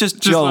 No, it's just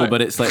Joel, like-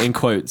 but it's like in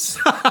quotes.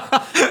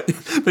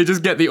 They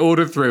just get the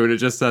order through and it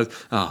just says,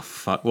 oh,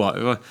 fuck,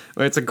 what? Well,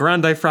 it's a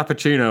grande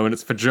frappuccino and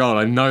it's for Joel.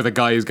 I know the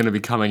guy who's going to be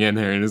coming in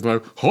here and he's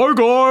like, hi,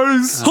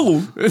 guys.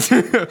 Hello.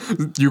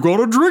 You got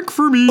a drink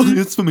for me.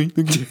 It's for me.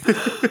 Thank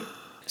you.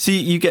 So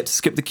you get to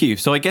skip the queue.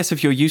 So I guess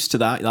if you're used to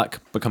that, that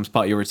becomes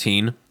part of your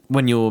routine.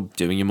 When you're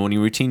doing your morning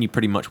routine, you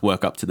pretty much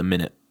work up to the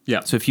minute. Yeah.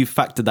 So if you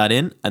factor that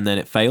in and then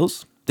it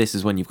fails, this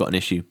is when you've got an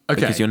issue.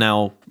 Okay. Because you're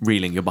now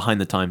reeling. You're behind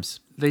the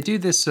times. They do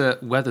this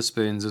at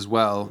Weatherspoons as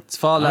well. It's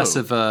far less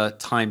of a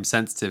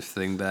time-sensitive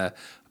thing there.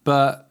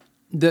 But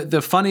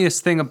the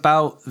funniest thing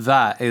about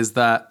that is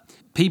that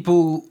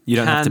people You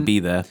don't have to can- be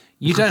there.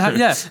 You don't have,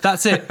 yeah,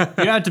 that's it. You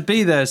don't have to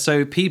be there.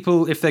 So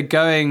people, if they're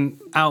going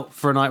out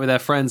for a night with their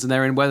friends and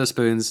they're in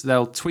Weatherspoons,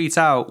 they'll tweet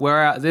out,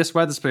 we're at this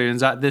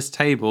Weatherspoons at this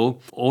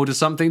table. Order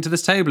something to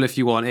this table if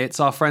you want.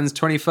 It's our friend's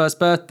 21st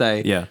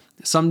birthday. Yeah.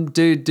 Some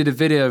dude did a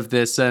video of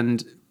this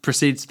and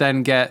proceeds to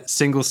then get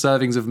single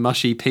servings of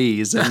mushy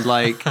peas and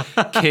like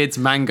kids'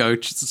 mango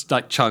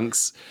like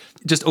chunks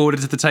just ordered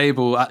to the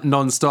table at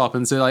non-stop.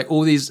 And so like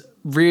all these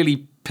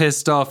really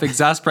pissed off,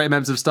 exasperated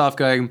members of staff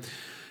going,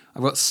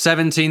 I've got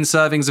 17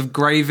 servings of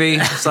gravy.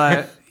 It's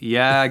like,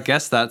 yeah, I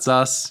guess that's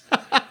us.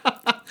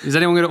 Is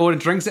anyone going to order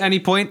drinks at any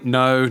point?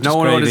 No, no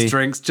one gravy. orders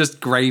drinks, just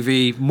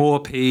gravy, more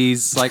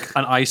peas, like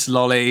an ice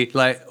lolly,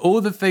 like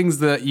all the things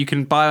that you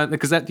can buy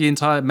because the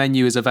entire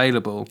menu is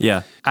available.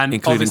 Yeah. And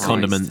Including obviously-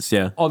 condiments,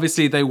 yeah.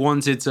 Obviously, they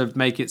wanted to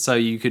make it so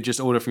you could just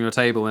order from your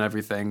table and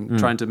everything,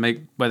 trying to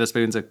make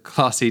Weatherspoons a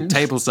classy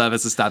table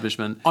service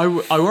establishment. I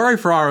worry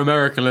for our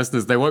American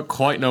listeners, they won't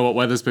quite know what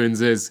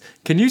Weatherspoons is.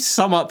 Can you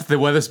sum up the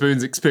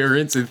Weatherspoons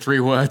experience in 3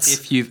 words?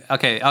 If you've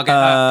okay, I've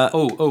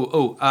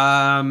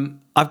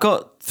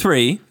got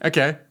 3,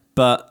 Okay.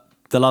 but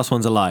the last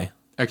one's a lie.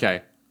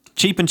 Okay.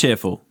 Cheap and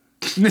cheerful.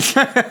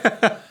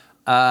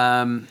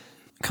 Kind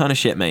of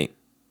shit, mate.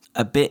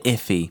 A bit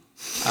iffy.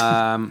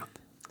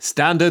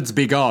 Standards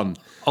be gone.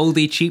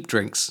 oldie cheap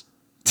drinks.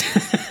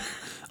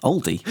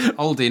 Oldie.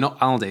 Oldie, not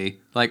Aldi.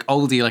 Like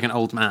oldie, like an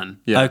old man.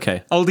 Yeah.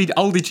 Okay.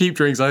 Oldie cheap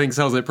drinks, I think,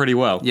 sells it pretty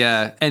well.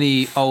 Yeah,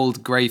 any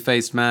old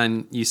grey-faced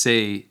man you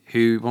see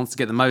who wants to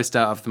get the most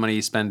out of the money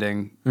he's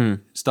spending,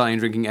 starting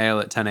drinking ale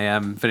at 10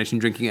 a.m., finishing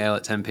drinking ale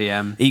at 10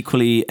 p.m.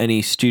 Equally,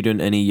 any student,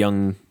 any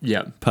young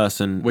Yeah.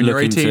 person When you're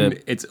looking 18,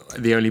 to... it's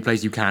the only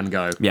place you can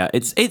go. Yeah,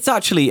 it's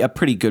actually a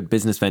pretty good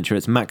business venture.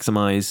 It's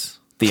maximize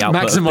the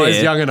output of Maximise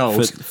beer young and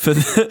old. For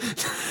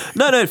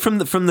from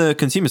the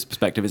consumer's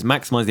perspective, it's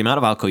maximize the amount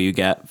of alcohol you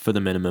get for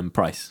the minimum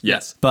price.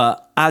 Yes.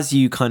 But as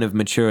you kind of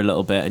mature a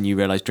little bit and you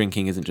realize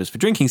drinking isn't just for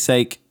drinking's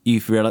sake, you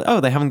realize,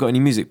 oh, they haven't got any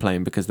music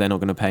playing because they're not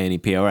going to pay any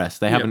PRS.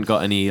 They haven't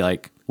got any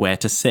like where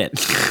to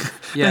sit.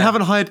 Yeah. They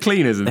haven't hired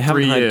cleaners in They 3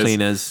 haven't years. hired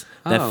cleaners.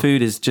 Their Oh.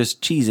 food is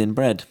just cheese in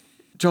bread.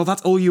 Joel,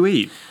 that's all you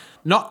eat.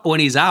 Not when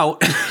he's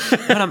out.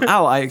 When I'm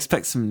out, I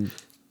expect some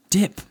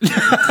dip.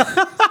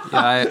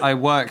 Yeah, I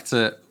worked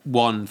at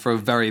one for a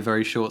very,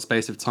 very short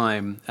space of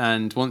time.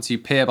 And once you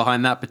peer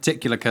behind that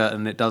particular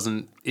curtain,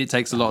 it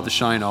takes a lot of the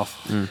shine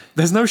off.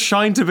 There's no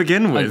shine to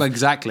begin with.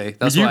 Exactly.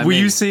 That's were you, what I were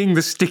mean. you seeing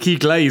the sticky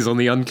glaze on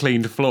the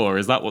uncleaned floor?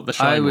 Is that what the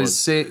shine I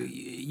was?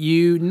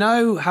 you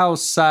know how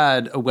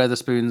sad a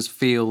Weatherspoons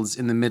feels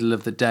in the middle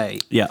of the day.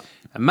 Yeah.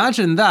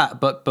 Imagine that,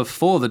 but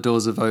before the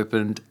doors have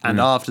opened and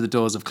after the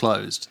doors have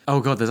closed. Oh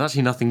god, there's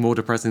actually nothing more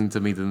depressing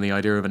to me than the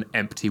idea of an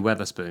empty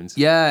Weatherspoons.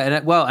 Yeah, and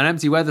an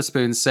empty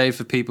Weatherspoons, save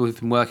for people who've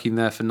been working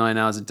there for 9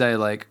 hours a day.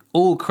 Like,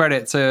 all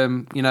credit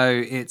to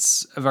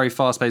it's a very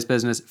fast-paced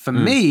business. For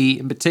me,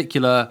 in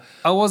particular,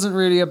 I wasn't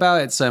really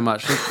about it so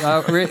much.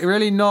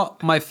 Really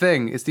not my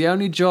thing. It's the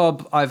only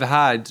job I've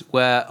had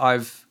where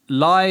I've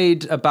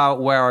lied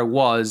about where I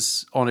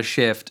was on a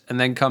shift and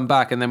then come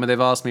back. And then when they've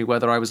asked me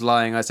whether I was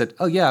lying, I said,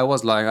 oh, yeah, I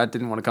was lying. I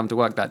didn't want to come to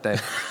work that day.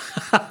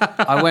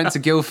 I went to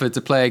Guildford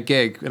to play a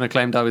gig and I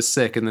claimed I was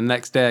sick. And the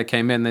next day I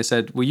came in, they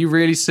said, were you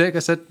really sick? I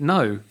said,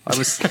 no, I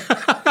was.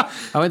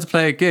 I went to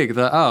play a gig.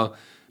 They're like, oh,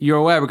 you're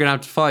aware we're going to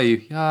have to fire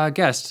you. Yeah, I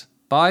guessed.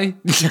 Bye.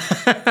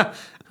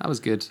 That was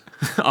good.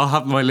 I'll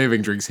have my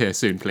living drinks here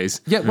soon,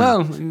 please. Yeah,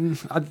 well,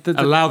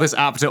 Allow this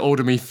app to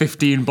order me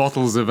 15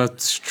 bottles of a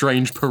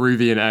strange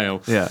Peruvian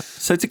ale. Yeah.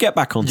 So to get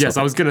back on Yes, topic,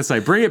 I was going to say,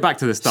 bring it back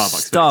to the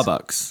Starbucks.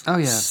 Starbucks. Oh,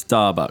 yeah.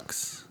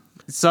 Starbucks.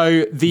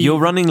 So You're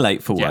running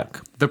late for yeah,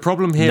 work. the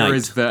problem here Night.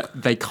 is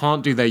that they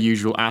can't do their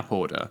usual app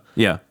order.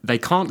 Yeah. They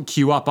can't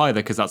queue up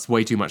either because that's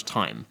way too much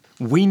time.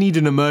 We need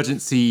an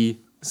emergency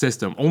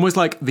system, almost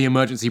like the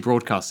emergency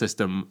broadcast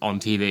system on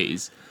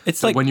TVs. It's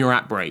that like- when your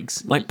app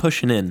breaks. Like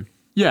pushing in,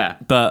 Yeah.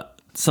 but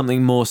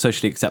something more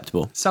socially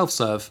acceptable.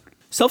 self-serve.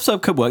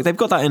 Self-serve could work. They've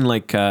got that in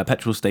like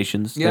petrol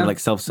stations. They Yeah. have like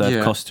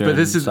self-serve Costa But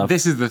this and is stuff.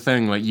 this is the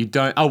thing. Like you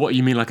don't. Oh, what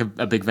you mean? Like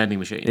a big vending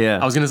machine? Yeah.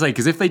 I was gonna say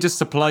because if they just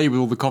supply you with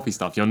all the coffee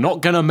stuff, you're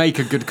not gonna make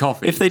a good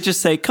coffee. If they just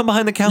say, come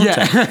behind the counter,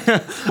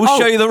 yeah. we'll Oh.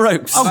 show you the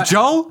ropes. Oh,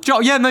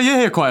 Joel. Yeah, no, you're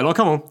here quite a lot.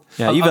 Come on.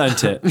 Yeah, you've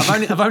earned it.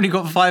 I've only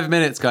got 5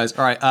 minutes, guys.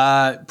 All right.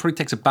 Probably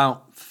takes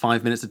about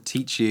 5 minutes to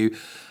teach you.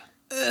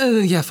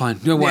 Yeah, fine.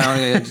 No,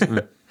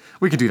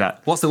 We could do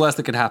that. What's the worst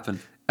that could happen?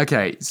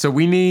 Okay, so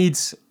we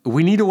need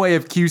a way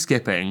of queue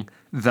skipping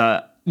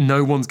that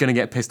no one's gonna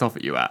get pissed off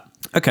at you at.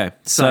 Okay,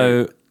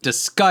 so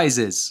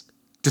Disguises.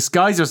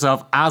 Disguise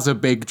yourself as a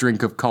big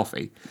drink of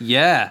coffee.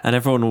 Yeah. and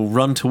everyone will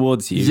run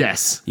towards you.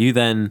 Yes. You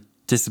then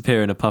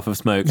disappear in a puff of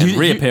smoke and You-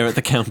 reappear at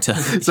the counter.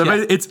 So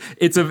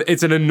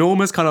it's an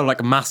enormous kind of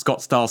like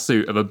mascot style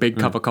suit of a big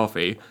cup of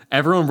coffee.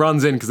 Everyone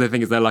runs in because they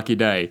think it's their lucky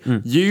day.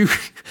 You,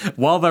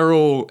 while they're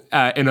all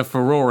in a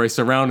Ferrari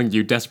surrounding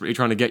you, desperately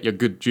trying to get your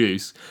good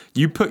juice,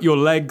 you put your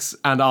legs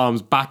and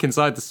arms back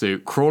inside the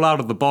suit, crawl out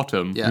of the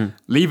bottom,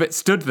 leave it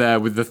stood there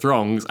with the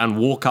throngs, and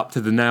walk up to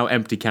the now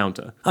empty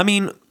counter. I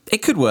mean,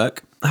 it could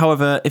work.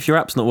 However, if your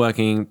app's not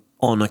working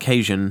on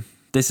occasion,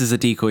 this is a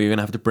decoy you're going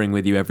to have to bring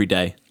with you every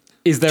day.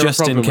 Is there Just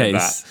a problem in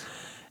case.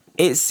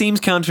 with It seems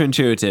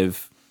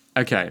counterintuitive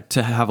that? Okay.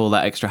 to have all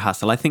that extra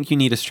hassle. I think you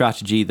need a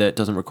strategy that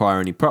doesn't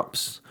require any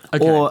props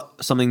Okay. or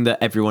something that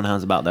everyone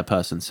has about their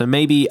person. So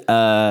maybe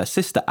a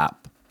sister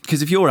app.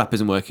 Because if your app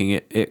isn't working,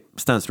 it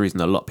stands to reason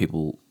that a lot of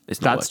people,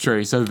 it's not That's working.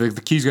 true. So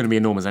the queue's going to be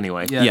enormous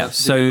anyway. Yeah. Yeah, There's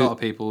so- a lot of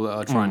people that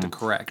are trying to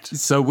correct.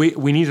 So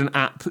we need an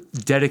app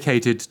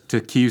dedicated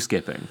to queue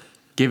skipping,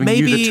 giving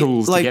Maybe you the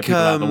tools like, to get people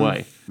out of the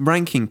way.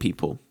 ranking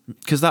people,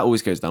 because that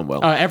always goes down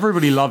well.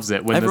 Everybody loves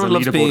it when Everyone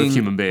there's loves a leaderboard being of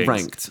human beings.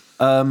 ranked.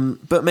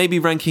 But maybe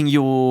ranking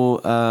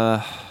your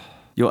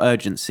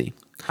urgency.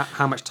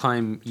 How much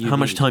time you How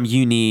much need. time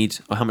you need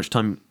or how much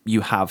time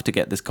you have to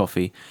get this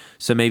coffee.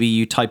 So maybe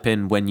you type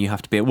in when you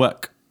have to be at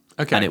work.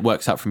 Okay. And it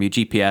works out from your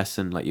GPS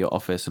and like your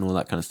office and all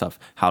that kind of stuff,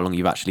 how long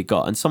you've actually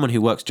got. And someone who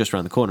works just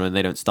around the corner and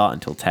they don't start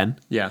until 10,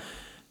 Yeah.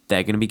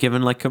 they're going to be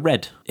given like a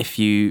red. If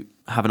you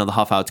have another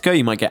half hour to go,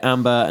 you might get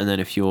amber. And then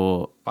if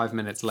you're 5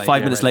 minutes late.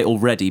 5 yeah, minutes right. late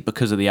already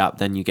because of the app,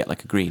 then you get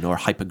like a green or a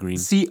hyper green.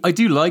 See, I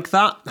do like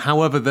that.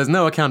 However, there's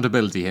no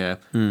accountability here.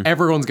 Hmm.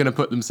 Everyone's going to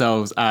put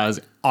themselves as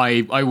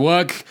I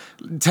work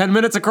 10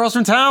 minutes across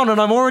from town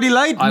and I'm already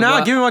late.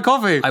 work- Give me my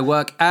coffee. I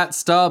work at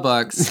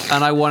Starbucks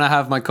and I want to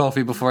have my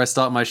coffee before I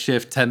start my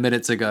shift 10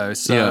 minutes ago.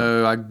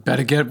 So I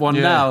better get one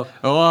now.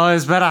 Oh,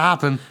 it's better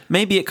happen.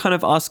 Maybe it kind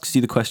of asks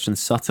you the question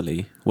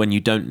subtly when you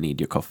don't need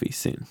your coffee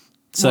soon.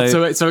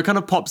 So, So it kind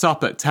of pops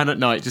up at 10 at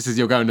night just as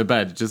you're going to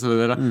bed. Just so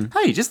they're like,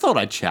 hey, just thought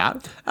I'd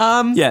chat.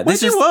 yeah,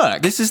 where's your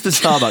work? This is the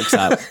Starbucks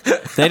app.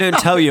 They don't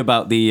tell you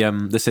about the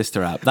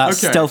sister app. That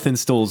Okay. stealth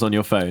installs on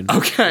your phone.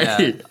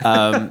 Okay.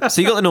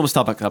 So you got the normal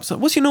Starbucks app. So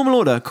what's your normal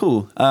order?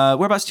 Cool.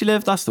 Whereabouts do you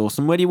live? That's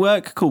awesome. Where do you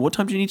work? Cool. What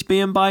time do you need to be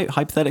in by?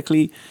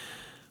 Hypothetically.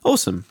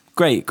 Awesome.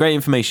 Great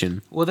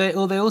information. Well, they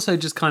also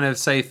just kind of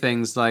say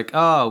things like,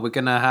 "Oh, we're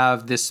gonna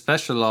have this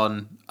special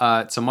on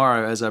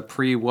tomorrow as a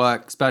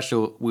pre-work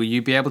special. Will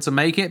you be able to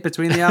make it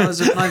between the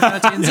hours of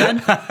 9:30 and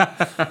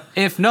 10?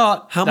 If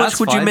not, How much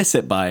would you miss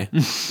it by?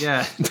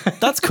 Yeah,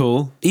 That's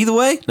cool. Either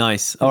way,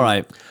 nice. All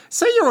right.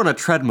 Say you're on a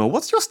treadmill.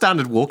 What's your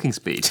standard walking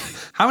speed?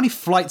 how many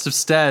flights of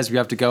stairs do you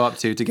have to go up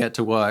to get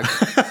to work?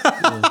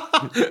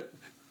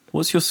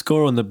 What's your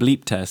score on the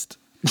bleep test?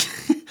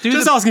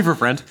 Just asking for a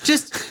friend.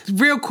 Just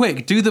real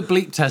quick, do the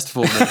bleep test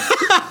for me.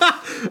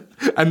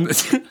 And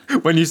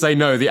when you say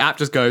no, the app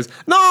just goes,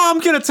 no, I'm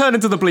going to turn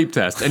into the bleep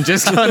test. And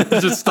just kind of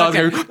just starts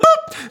Okay. going, boop.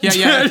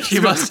 Yeah,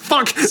 you must.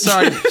 Fuck.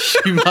 Sorry,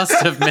 you must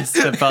have missed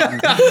the button.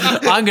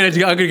 I'm gonna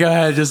go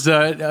ahead and just.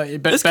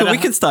 That's cool. We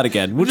can start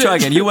again. We'll try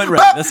again. You went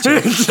right. That's true.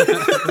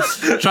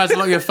 tries to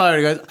lock your phone.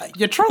 He goes,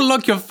 "You're trying to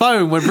lock your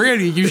phone when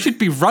really you should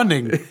be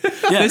running.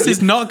 Yeah. This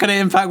is not going to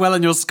impact well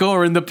on your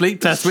score in the bleep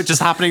test, which is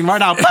happening right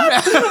now."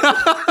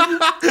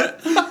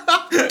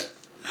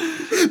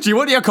 Do you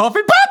want your coffee?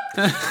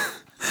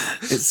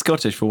 It's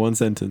Scottish for one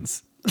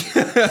sentence.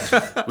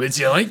 Would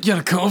you like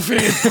your coffee?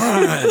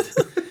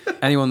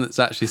 Anyone that's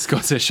actually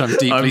Scottish, I'm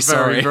deeply I'm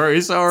sorry. very,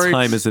 very sorry.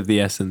 Time is of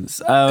the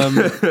essence.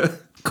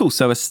 Cool.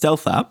 So a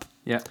stealth app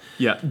Yeah.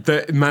 Yeah,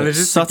 that manages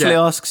to subtly get...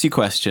 asks you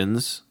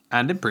questions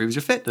And improves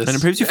your fitness. and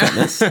improves your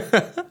fitness.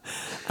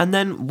 And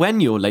then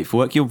when you're late for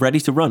work, you're ready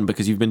to run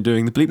because you've been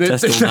doing the bleep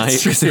test all night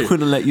because it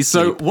wouldn't let you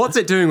So sleep. what's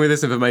it doing with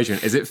this information?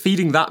 Is it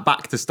feeding that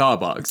back to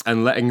Starbucks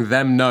and letting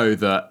them know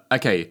that,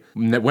 okay,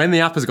 when the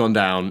app has gone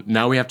down,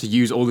 now we have to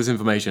use all this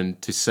information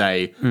to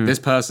say this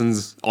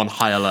person's on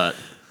high alert.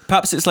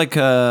 Perhaps it's like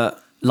a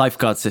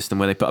lifeguard system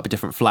where they put up a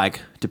different flag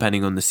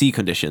depending on the sea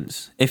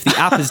conditions. If the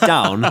app is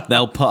down,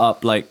 they'll put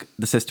up like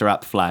the sister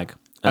app flag.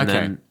 And Okay.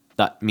 then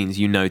that means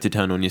you know to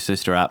turn on your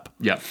sister app.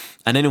 Yeah.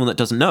 And anyone that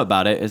doesn't know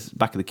about it is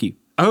back of the queue.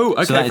 Oh,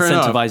 okay, So that fair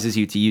enough. incentivizes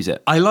you to use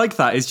it. I like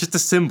that. It's just a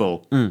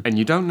symbol, and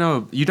you don't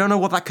know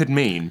what that could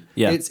mean.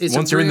 Yeah. It's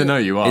Once a you're in the real- know,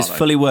 you are. It's though.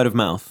 fully word of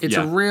mouth. It's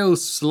Yeah. a real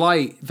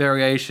slight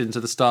variation to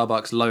the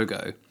Starbucks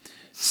logo.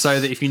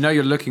 So that if you know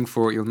you're looking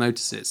for it, you'll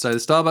notice it. So the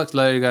Starbucks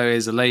logo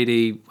is a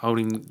lady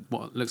holding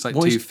what looks like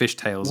What two is-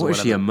 fishtails or What is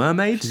whatever. she, a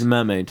mermaid? She's a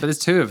mermaid. But there's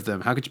two of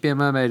them. How could you be a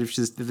mermaid if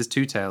there's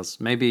two tails?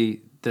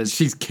 Maybe there's...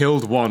 She's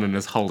killed one and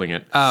is holding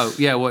it. Oh,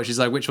 yeah, what? She's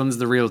like, which one's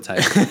the real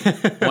tail?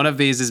 One of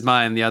these is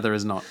mine, the other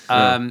is not.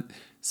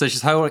 So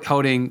she's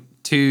holding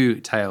two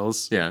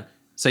tails. Yeah.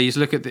 So you just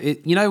look at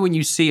it. You know, when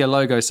you see a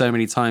logo so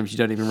many times, you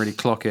don't even really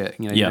clock it.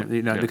 You know, Yeah.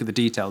 you don't look at the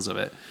details of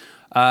it.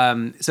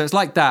 So it's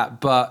like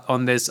that, but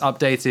on this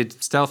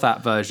updated stealth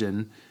app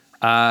version,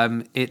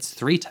 it's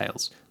three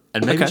tails.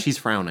 And maybe Okay. she's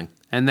frowning.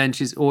 And then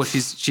she's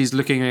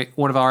looking at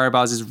one of our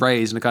eyebrows is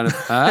raised and a kind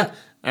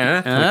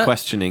of,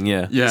 Questioning,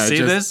 yeah. Yeah. see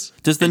just this?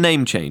 Does the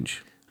name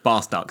change?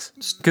 Bar stucks.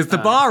 Because the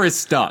bar is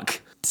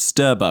stuck.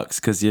 Starbucks,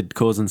 because you're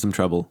causing some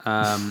trouble.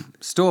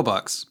 Store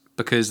bucks,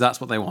 because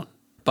that's what they want.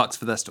 Bucks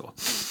for their store.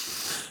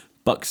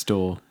 Buck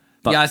store.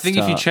 Yeah, I think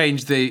if you Buckstar.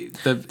 change the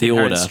inherent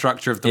order.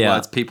 structure of the Yeah.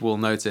 words, people will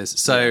notice.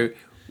 So,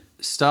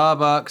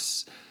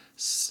 Starbucks.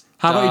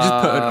 How about you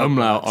just put an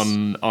umlaut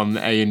on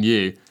A and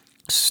U?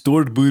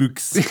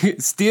 Storbuks.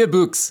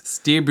 Steerbooks.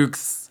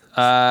 Steerbuks.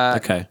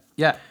 Okay.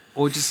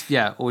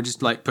 Yeah, or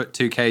just like put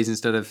two Ks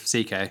instead of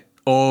CK.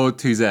 Or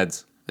two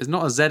Zs. There's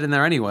not a Z in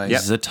there anyway.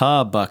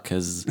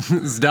 Zatarbuckers.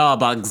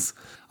 Starbugs.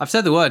 I've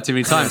said the word too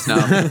many times now.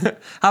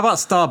 How about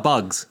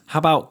Starbugs? How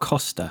about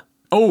Costa?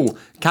 Oh,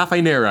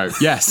 Cafe Nero.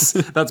 Yes,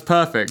 that's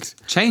perfect.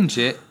 Change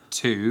it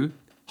to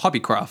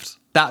Hobbycraft.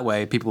 That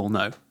way, people will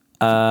know.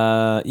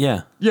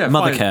 Yeah. Yeah,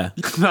 Mother fine. care.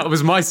 That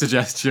was my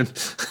suggestion.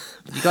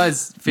 You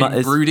guys feeling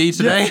it's- broody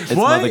today? It's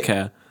Why- Mother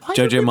care. Why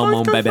did Jojo we Mom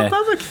both go for Bebe.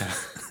 Mother Care?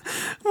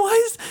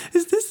 Why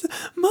is this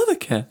Mother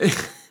care?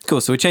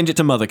 Cool, so we change it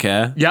to Mother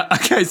care. Yeah,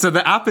 okay, so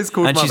the app is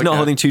called And she's Mother not Care.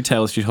 holding two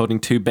tails, she's holding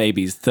two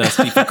babies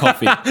thirsty for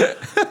coffee.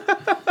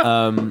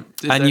 And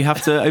you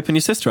have to open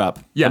your sister app,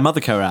 Yeah. the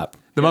Mother Care app.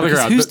 The Mother Care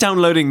Because app. who's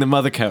downloading the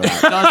Mother Care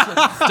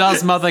app?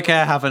 Does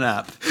Mothercare have an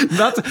app?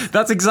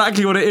 That's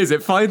exactly what it is.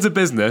 It finds a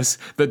business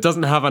that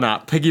doesn't have an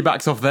app,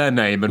 piggybacks off their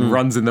name, and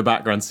runs in the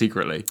background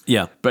secretly.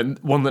 Yeah.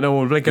 But one that no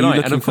one will blink an Are you eye.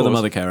 looking And of for the course,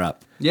 Mother Care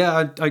app?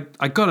 Yeah,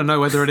 I gotta know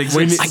whether it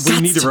we exists. need,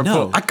 we need gots a to report.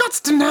 know. I got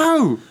to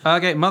know.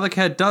 Okay,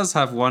 Mothercare does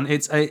have one.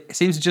 It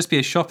seems to just be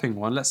a shopping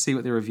one. Let's see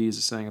what the reviews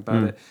are saying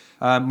about it.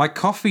 My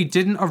coffee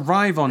didn't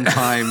arrive on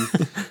time.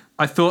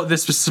 I thought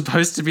this was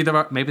supposed to be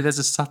maybe there's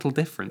a subtle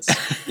difference.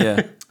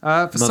 Yeah.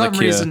 For some Mothercare.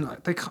 reason,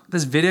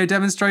 there's video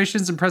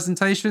demonstrations and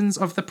presentations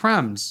of the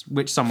prams,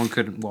 which someone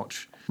couldn't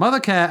watch.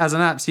 Mothercare as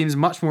an app seems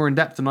much more in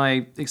depth than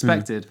I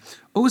expected.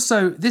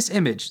 Also, this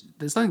image,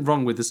 there's something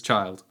wrong with this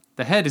child.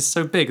 The head is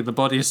so big and the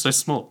body is so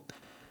small.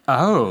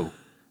 Oh.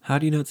 How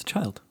do you know it's a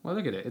child? Well,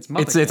 look at it. It's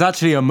Mothercare. It's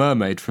actually a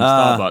mermaid from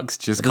Starbucks.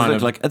 Just It does kind look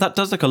of like that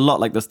does look a lot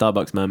like the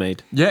Starbucks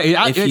mermaid. Yeah, it If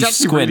actually you really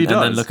squint does.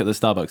 and then look at the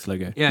Starbucks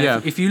logo. Yeah,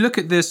 Yeah. If you look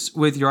at this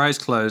with your eyes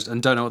closed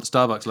and don't know what the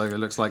Starbucks logo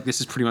looks like, this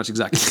is pretty much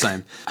exactly the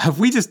same. Have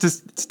we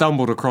just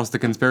stumbled across the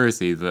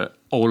conspiracy that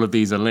all of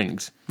these are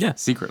linked? Yeah.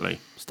 Secretly.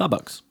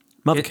 Starbucks.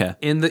 Mothercare.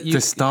 In that you The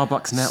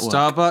Starbucks network.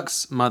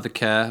 Starbucks,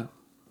 Mothercare,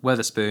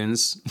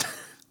 Weatherspoons,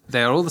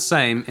 they are all the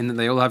same in that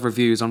they all have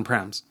reviews on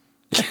prams.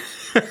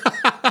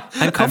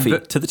 And coffee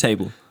to the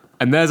table.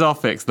 And there's our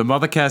fix, the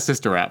Mothercare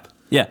sister app.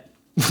 Yeah.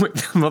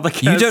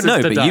 Mothercare You don't know,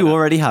 sister but data. you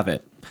already have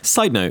it.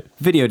 Side note,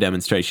 video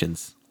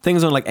demonstrations.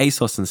 Things on like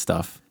ASOS and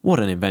stuff. What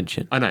an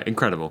invention. I know,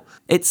 incredible.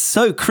 It's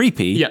so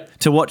creepy Yeah.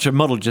 to watch a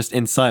model just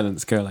in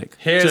silence go like,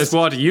 Here's Just-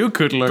 what you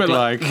could look But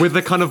like. with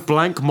the kind of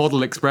blank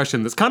model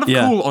expression that's kind of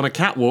Yeah. cool on a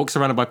catwalk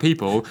surrounded by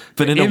people,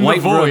 But in a the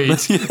white room.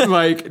 void,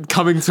 like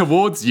coming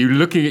towards you,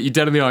 looking at you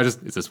dead in the eye,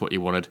 just, is this what you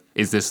wanted?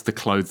 Is this the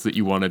clothes that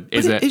you wanted?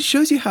 Is it? It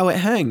shows you how it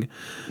hang.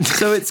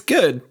 So it's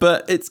good,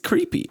 but it's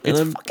creepy. And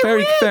I'm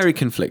very, very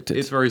conflicted.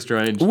 It's very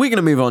strange. We're going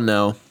to move on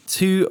now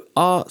to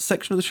our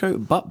section of the show,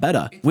 But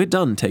Better. We're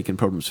done taking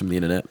problems from the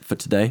internet for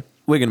today.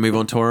 We're going to move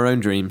on to our own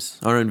dreams,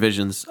 our own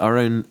visions, our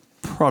own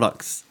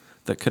products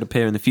that could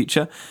appear in the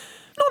future.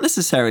 Not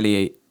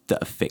necessarily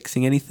that are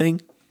fixing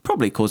anything,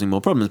 probably causing more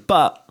problems,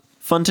 but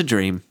fun to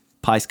dream,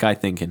 pie sky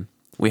thinking.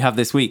 We have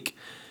this week,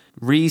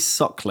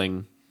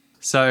 resockling.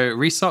 So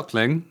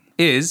resockling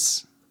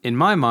is, in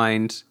my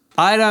mind,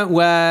 I don't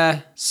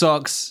wear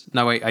socks.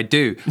 No, wait, I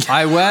do.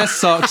 I wear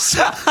socks.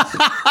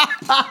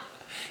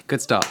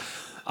 Good start.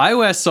 I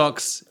wear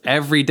socks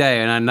every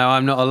day, and I know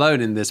I'm not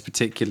alone in this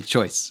particular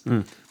choice.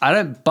 I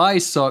don't buy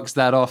socks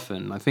that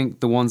often. I think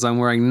the ones I'm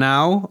wearing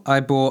now, I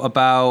bought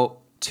about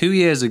 2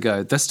 years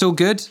ago. They're still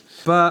good,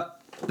 but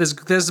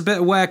there's a bit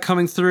of wear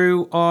coming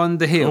through on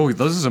the heel. Oh,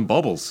 those are some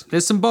bobbles.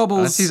 There's some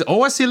bobbles.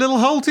 I see a little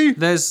hole too.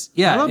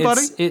 Yeah, Hello,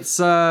 buddy. It's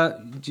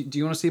do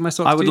you want to see my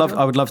socks? I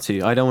would love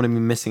to. I don't want to be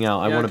missing out.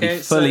 I want to be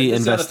fully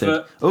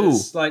invested. Oh,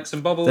 there's like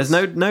some bobbles.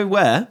 there's no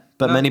wear,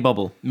 but many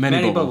bobble.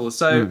 Many bubbles.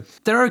 So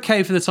they're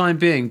okay for the time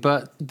being,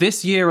 but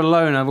this year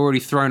alone, I've already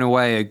thrown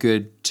away a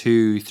good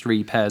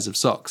 2-3 pairs of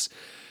socks.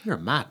 You're a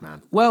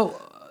madman.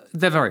 Well,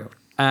 they're very old,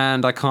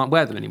 and I can't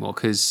wear them anymore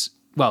because,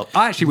 well,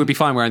 I actually would be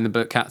fine wearing them,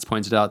 but Kat's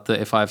pointed out that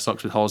if I have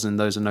socks with holes in,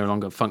 those are no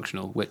longer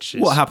functional, which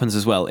is... What happens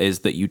as well is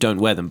that you don't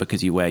wear them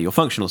because you wear your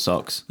functional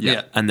socks.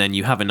 Yeah. And then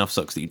you have enough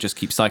socks that you just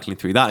keep cycling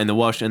through that in the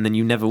wash, and then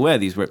you never wear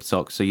these ripped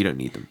socks, so you don't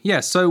need them. Yeah,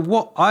 so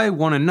what I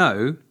want to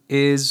know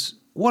is...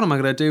 what am I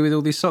going to do with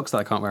all these socks that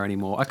I can't wear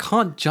anymore? I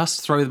can't just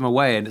throw them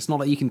away, and it's not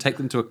like you can take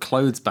them to a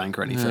clothes bank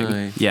or anything.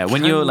 No. Yeah,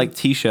 when your like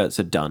t-shirts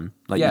are done,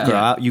 like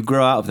Yeah. you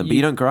grow out of them, but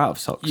you don't grow out of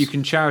socks. You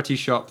can charity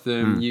shop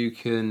them. You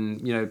can,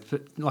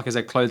 put, like I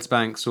said, clothes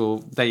banks, or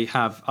they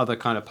have other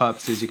kind of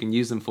purposes you can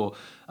use them for.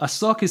 A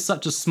sock is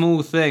such a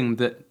small thing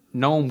that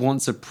no one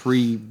wants a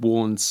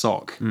pre-worn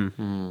sock.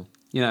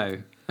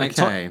 Like,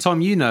 Okay.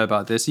 Tom, you know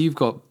about this. You've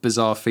got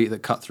bizarre feet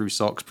that cut through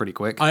socks pretty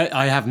quick.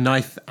 I have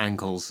knife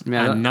ankles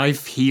and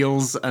knife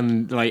heels,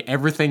 and like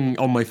everything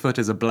on my foot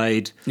is a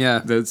blade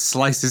that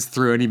slices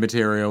through any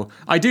material.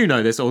 I do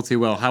know this all too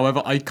well.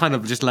 However, I kind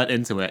of just let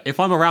into it.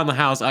 If I'm around the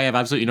house, I have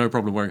absolutely no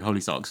problem wearing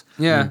holy socks.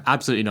 Yeah.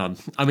 Absolutely none.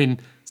 I mean,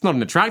 it's not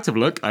an attractive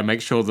look. I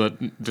make sure that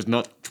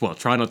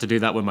try not to do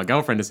that when my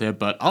girlfriend is here.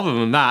 But other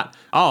than that,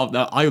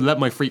 I let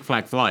my freak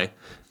flag fly.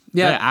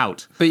 They're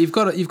out. But you've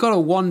got to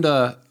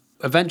wonder.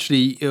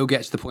 Eventually, it'll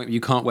get to the point where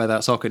you can't wear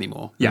that sock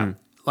anymore. Yeah.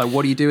 Like,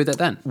 what do you do with it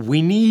then?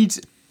 We need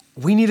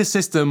a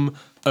system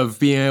of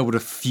being able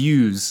to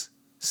fuse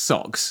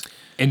socks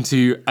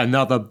into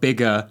another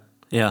bigger,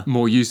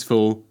 more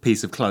useful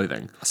piece of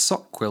clothing. A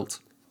sock quilt.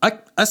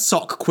 A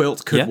sock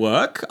quilt could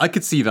work. I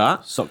could see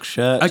that. Sock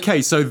shirt.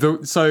 Okay, so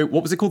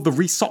what was it called? The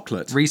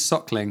resocklet.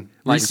 Resockling.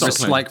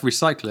 Resockling. Like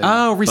recycling.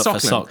 Oh, But resockling. for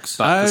socks.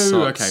 But for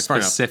socks, okay, fair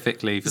enough.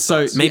 specifically for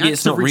So socks. Maybe the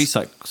it's not act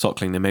of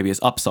resockling, then maybe it's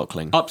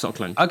upsockling.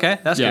 Upsockling. Okay,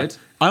 that's good.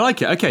 I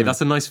like it. Okay,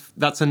 that's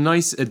a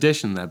nice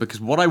addition there, because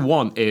what I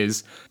want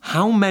is,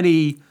 how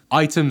many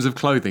items of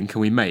clothing can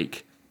we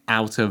make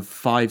out of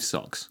 5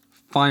 socks?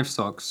 5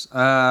 socks.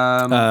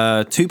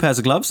 2 pairs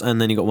of gloves,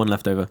 and then you got one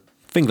left over.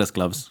 Fingerless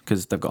gloves,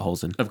 because they've got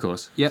holes in. Of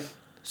course. Yep.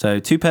 So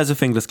 2 pairs of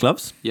fingerless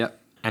gloves, Yep.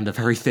 And a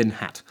very thin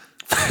hat.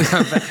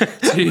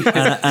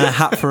 and a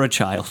hat for a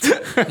child.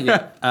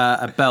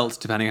 A belt,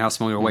 depending on how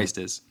small your waist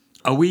is.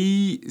 Are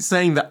we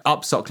saying that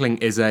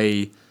upsockling is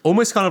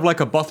almost kind of like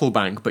a bottle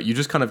bank, but you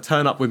just kind of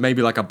turn up with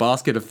maybe like a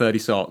basket of 30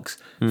 socks,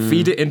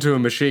 feed it into a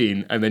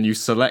machine, and then you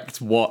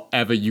select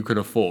whatever you can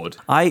afford?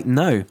 I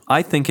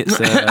think it's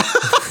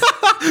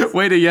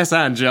Wait a yes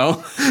and,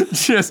 Joel.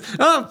 Just,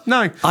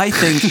 no. I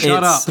think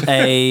Shut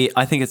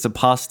I think it's a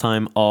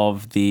pastime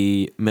of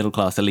the middle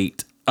class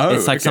elite. Oh,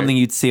 it's like okay. something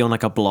you'd see on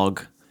like a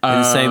blog. In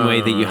the same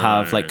way that you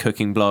have like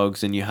cooking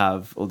blogs and you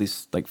have all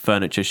this like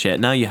furniture shit.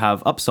 Now you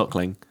have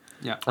upsockling.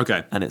 Yeah.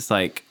 Okay. And it's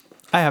like,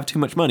 I have too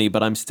much money,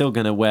 but I'm still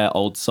going to wear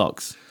old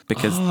socks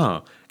because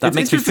that It's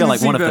makes me interesting feel to like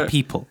see one of the that-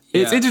 people.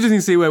 It's Yeah. interesting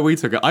to see where we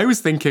took it. I was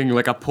thinking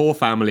like a poor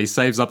family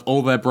saves up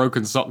all their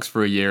broken socks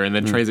for a year and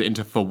then trades it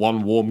into for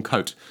one warm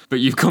coat. But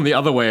you've gone the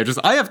other way of just,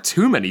 I have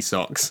too many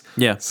socks.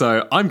 Yeah.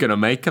 So I'm going to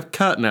make a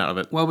curtain out of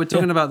it. Well, we're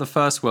talking about the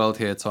first world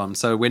here, Tom.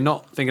 So we're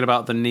not thinking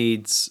about the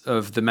needs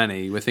of the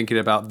many. We're thinking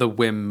about the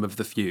whim of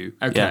the few.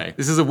 Okay. Yeah.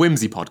 This is a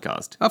whimsy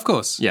podcast. Of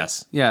course.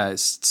 Yes. Yeah,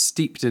 it's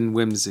steeped in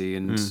whimsy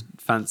and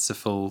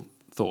fanciful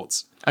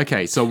thoughts.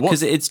 Okay, so what?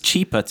 Because it's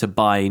cheaper to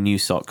buy new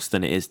socks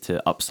than it is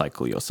to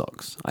upcycle your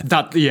socks. I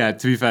think.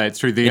 To be fair, it's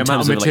true. The In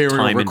amount of terms of, like, material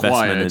time investment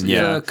required. and-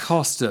 yeah. The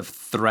cost of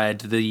thread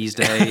these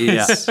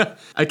days.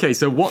 Okay,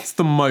 so what's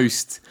the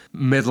most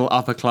middle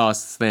upper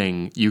class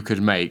thing you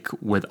could make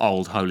with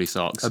old holy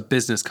socks? A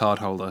business card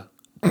holder.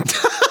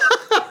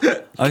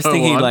 I was Go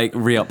thinking on. like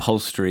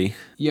reupholstery.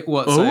 Yeah,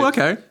 what? Oh, so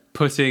okay.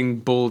 Putting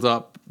balled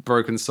up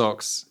broken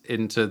socks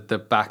into the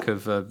back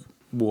of a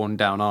worn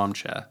down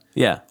armchair.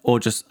 Yeah. Or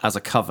just as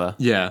a cover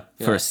Yeah.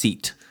 for a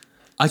seat.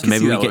 I So can maybe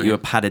see we that get you a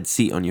working. padded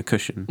seat on your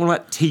cushion. What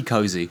about tea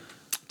cozy?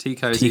 Tea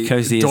cozy. Tea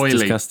cozy is Doily.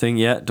 disgusting.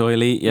 Yeah,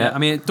 doily. Yeah. I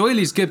mean,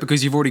 doily's good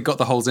because you've already got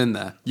the holes in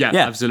there. Yeah,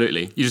 Yeah.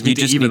 absolutely. You just you need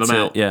to just even need them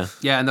to, out. yeah.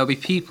 Yeah, and there'll be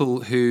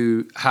people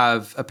who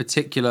have a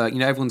particular,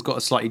 everyone's got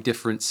a slightly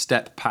different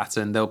step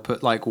pattern. They'll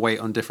put like weight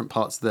on different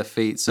parts of their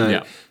feet. So,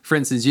 Yeah. for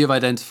instance, you've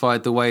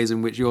identified the ways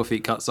in which your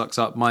feet cut socks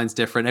up. Mine's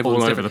different.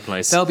 Everyone's All over different. the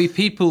place. There'll be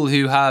people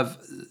who have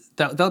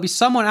there'll be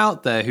someone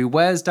out there who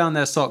wears down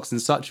their socks in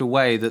such a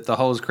way that the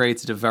holes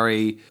created are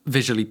very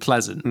visually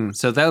pleasant.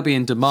 So they'll be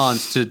in demand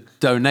to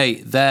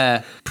donate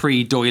their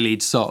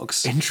pre-doilied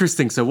socks.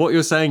 Interesting. So what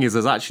you're saying is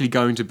there's actually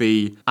going to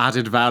be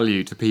added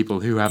value to people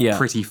who have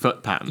pretty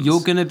foot patterns.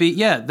 You're going to be,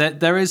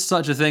 there is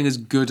such a thing as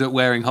good at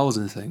wearing holes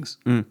in things.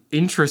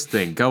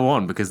 Interesting. Go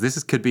on, because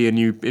this could be a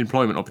new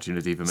employment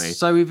opportunity for me.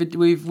 So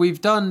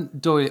we've done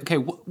doily. Okay,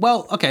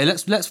 okay.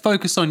 Let's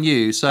focus on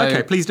you. So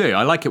Okay, please do.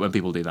 I like it when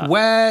people do that.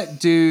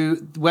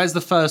 Where's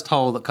the first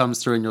hole that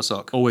comes through in your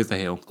sock? Always the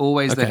heel.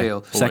 Always the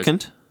heel.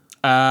 Second,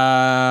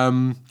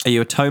 Um, are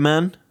you a toe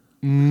man?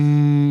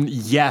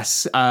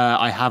 yes,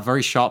 I have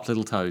very sharp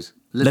little toes.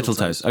 Little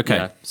toes. Okay,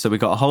 Yeah. so we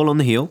got a hole on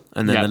the heel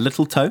and then Yeah. a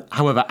little toe.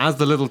 However, as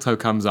the little toe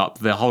comes up,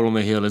 the hole on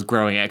the heel is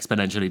growing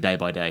exponentially day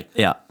by day.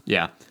 Yeah.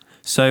 Yeah.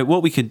 So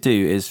what we could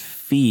do is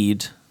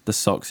feed the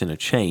socks in a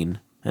chain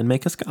and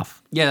make a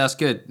scarf. Yeah, that's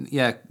good.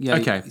 Yeah.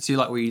 Okay. You see,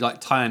 like where you like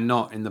tie a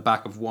knot in the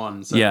back of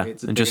one. So Yeah,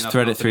 it's a and big just enough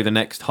thread knot it through that the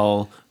next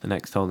hole, the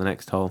next hole, the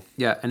next hole.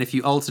 Yeah, and if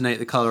you alternate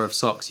the color of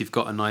socks, you've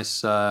got a nice,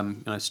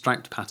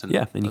 striped pattern.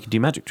 Yeah, and you can do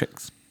magic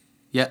tricks.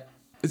 Yeah.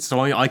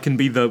 So I can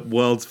be the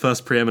world's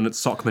first preeminent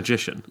sock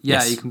magician. Yeah,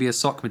 Yes. you can be a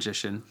sock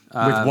magician.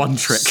 With one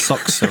trick.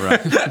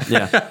 Soxera.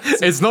 Yeah.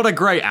 It's not a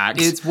great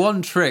act. It's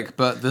one trick,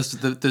 but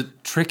the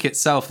trick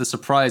itself, the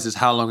surprise is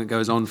how long it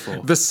goes on for.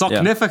 The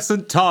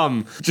Socknificent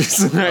Tom.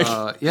 Just like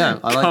Yeah,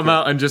 I like come it.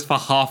 out and just for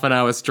half an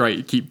hour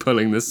straight keep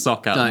pulling this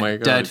sock out. Like, my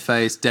God. dead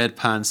face,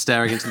 deadpan,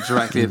 staring into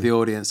directly at the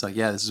audience. Like,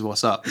 yeah, this is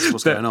what's up. This is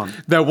what's going on.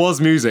 There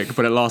was music,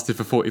 but it lasted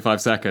for 45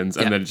 seconds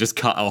and Yeah. then it just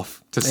cut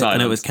off to silence.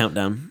 And it was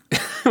countdown.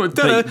 But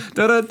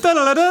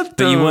But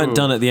you weren't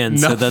done at the end,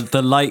 so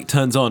the light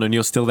turns on and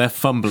you're still there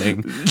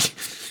fumbling.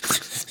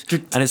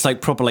 And it's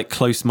like proper like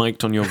close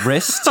mic'd on your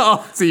wrist.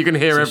 Oh, so you can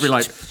hear every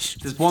like.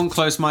 There's one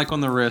close mic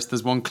on the wrist.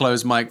 There's one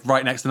closed mic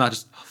right next to that.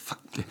 Just, oh, fuck.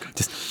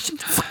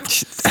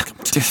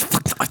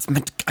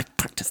 I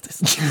practiced this.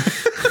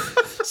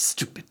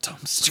 Stupid Tom,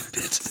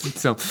 stupid.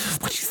 So,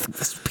 What do you think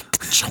this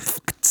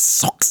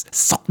socks?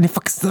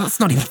 Socknificus? That's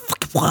not even a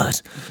fucking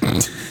word.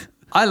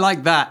 I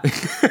like that.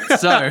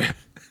 So,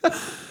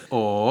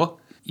 or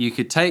you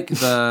could take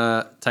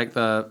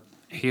the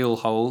heel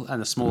hole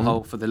and the small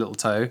hole for the little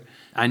toe,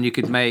 and you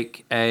could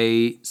make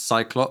a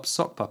Cyclops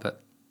sock puppet.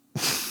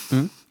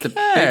 The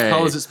big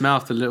hole's its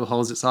mouth, the little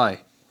hole's its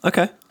eye.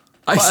 Okay. so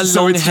Quite a it's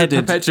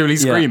long-headed- perpetually yeah.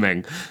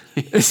 screaming.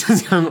 It's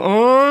just going,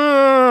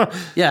 oh!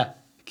 Yeah,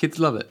 kids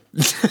love it.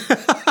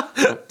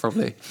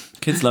 Probably.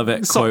 Kids love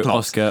it. Sock Quote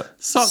clops. Oscar.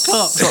 Sock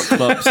clops. Sock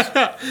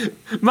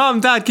clops. Mum,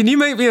 Dad, can you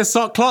make me a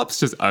sock clops?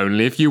 Just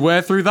only if you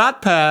wear through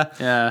that pair.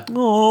 Yeah.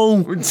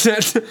 Oh.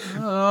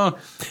 Oh.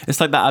 It's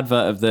like that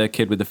advert of the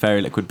kid with the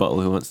fairy liquid bottle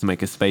who wants to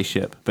make a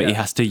spaceship, but he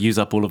has to use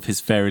up all of his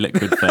fairy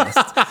liquid first.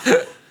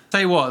 Tell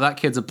you what, that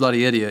kid's a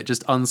bloody idiot.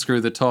 Just unscrew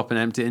the top and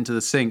empty it into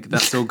the sink.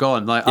 That's all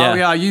gone. Like, Yeah. oh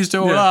yeah, I used it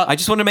all up. I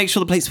just want to make sure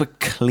the plates were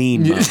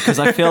clean, because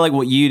I feel like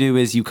what you do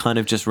is you kind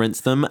of just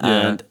rinse them,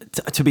 and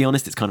to be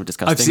honest, it's kind of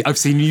disgusting. I've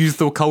seen you use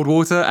the cold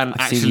water, and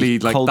I've seen you actually,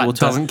 use like, cold that water.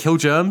 doesn't kill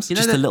germs. You know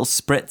Just that- a little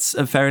spritz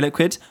of fairy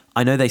liquid.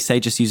 I know they say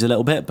just use a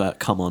little bit, but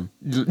come on.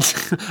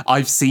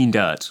 I've seen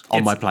dirt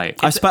on my plate.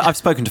 I've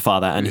spoken to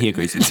Father, and he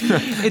agrees with me.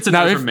 It's a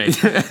Now, no if, from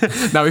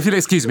me. now, if you'll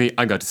excuse me,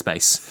 I'm going to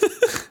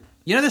space.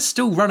 You know they're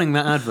still running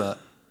that advert.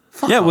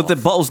 Yeah, well, the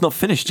bottle's not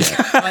finished yet.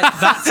 Like,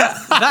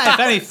 that, if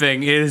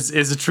anything, is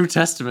a true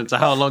testament to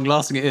how long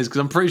lasting it is. Because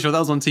I'm pretty sure that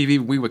was on TV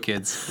when we were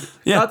kids.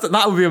 Yeah.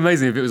 That would be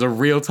amazing if it was a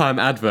real-time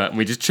advert and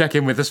we just check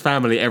in with this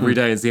family every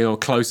day and see how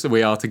close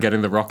we are to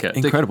getting the rocket.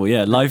 Incredible,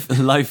 yeah. Live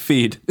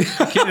feed.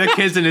 The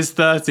kid's in his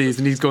 30s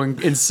and he's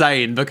going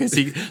insane because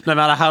no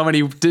matter how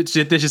many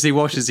dishes he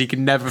washes, he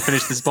can never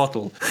finish this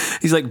bottle.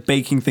 He's like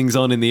baking things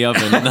on in the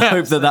oven in the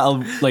hope that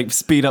that'll like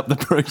speed up the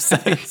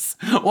process.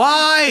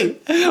 Why?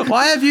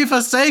 Why have you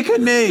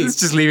forsaken me? It's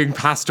just leaving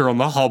pasta on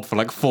the hob for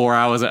like 4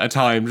 hours at a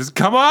time. Just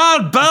come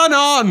on, burn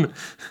on!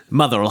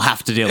 Mother will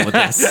have to deal with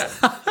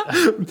this.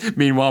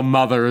 Meanwhile,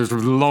 Mother has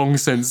long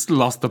since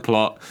lost the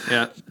plot.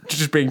 Yeah.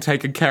 Just being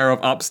taken care of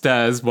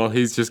upstairs while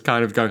he's just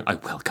kind of going, I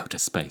will go to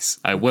space.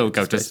 I will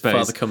go to space.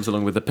 Father comes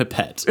along with a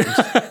pipette.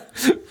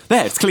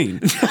 There, it's clean.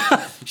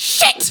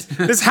 Shit!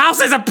 This house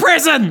is a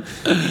prison!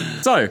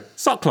 So,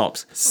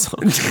 Socklops.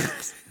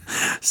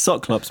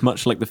 Socklops,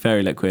 much like the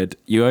fairy liquid,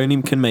 you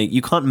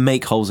can't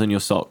make holes in your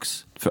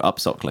socks for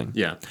upsockling.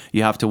 Yeah.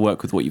 You have to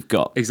work with what you've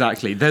got.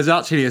 Exactly. There's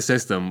actually a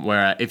system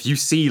where if you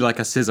see like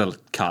a scissor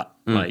cut,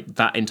 like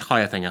that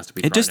entire thing has to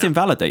be It just thrown out.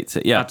 invalidates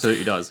it, yeah.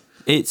 Absolutely does.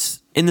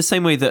 It's in the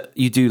same way that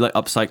you do like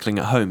upcycling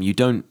at home. You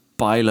don't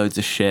buy loads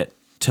of shit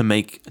to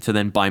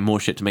then buy more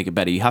shit to make it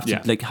better. You have to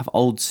Yeah. like have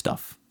old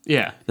stuff.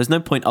 Yeah. There's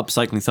no point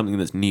upcycling something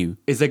that's new.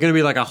 Is there going to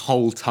be like a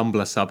whole Tumblr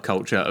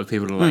subculture of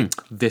people who are like,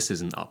 this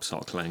isn't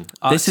upcycling?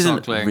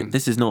 Upcycling.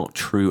 This is not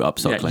true Yeah,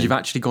 upcycling. you've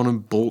actually gone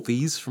and bought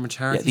these from a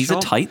charity Yeah, these shop?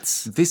 are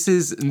tights. This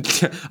is...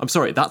 I'm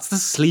sorry, that's the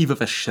sleeve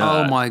of a shirt.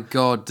 Oh my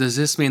god, does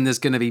this mean there's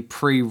going to be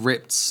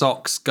pre-ripped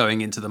socks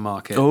going into the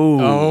market?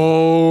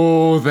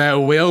 Oh, there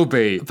will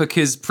be.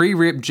 Because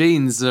pre-ripped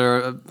jeans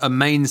are a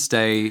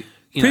mainstay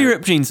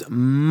Pre-ripped jeans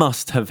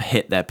must have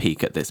hit their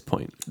peak at this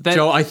point.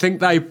 Joel, I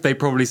think they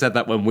probably said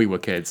that when we were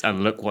kids,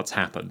 and look what's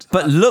happened.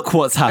 But look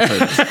what's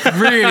happened.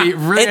 really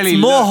It's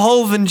more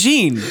hole than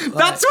jean.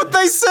 That's what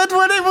they said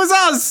when it was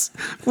us.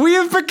 We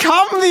have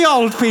become the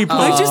old people.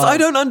 I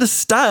don't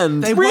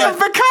understand. we have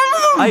become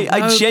them.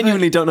 I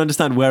genuinely don't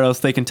understand where else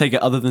they can take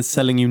it other than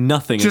selling you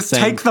nothing. Just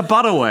and saying, take the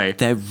butt away.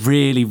 They're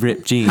really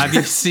ripped jeans. Have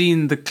you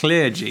seen the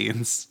clear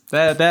jeans?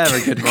 They're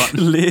a good one.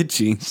 Clear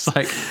jeans? It's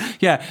like,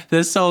 yeah,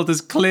 they're sold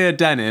as clear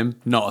denim,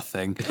 not a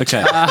thing.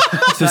 Okay.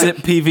 So is it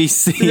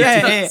PVC?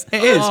 Yeah, it is.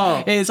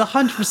 It is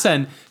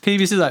 100%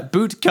 PVC, like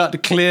boot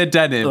cut clear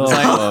denim. It's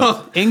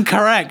like,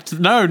 incorrect.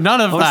 No, none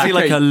of that. Obviously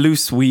like a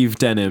loose weave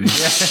denim.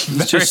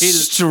 very-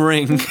 Just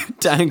string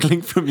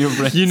dangling from your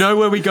wrist. You know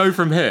where we go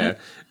from here?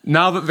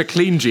 Now that the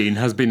clean jean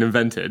has been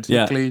invented,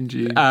 Yeah. Clean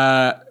jeans.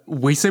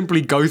 we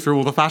simply go through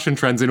all the fashion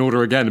trends in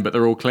order again, but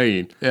they're all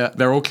clean. Yeah.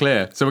 They're all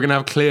clear. So we're going to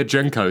have clear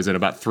Junkos in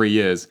about 3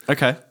 years.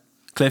 Okay.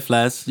 Clear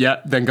flares. Yeah,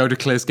 then go to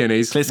clear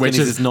skinnies. Clear which skinnies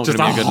is not just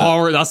gonna be a good enough.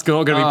 horror. That's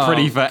not going to be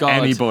pretty for God.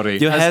 anybody.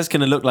 Your hair's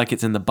going to look like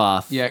it's in the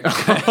bath. Yeah. Clear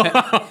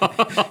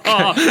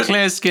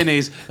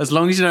skinnies. As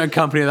long as you don't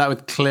accompany that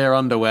with clear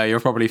underwear, you're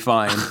probably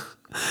fine.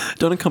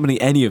 Don't accompany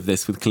any of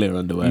this with clear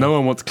underwear. No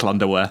one wants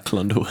clunderwear.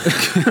 Underwear.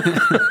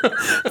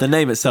 The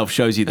name itself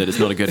shows you that it's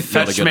not a good. not a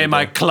Fetch good me idea.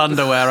 my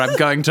clunderwear. I'm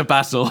going to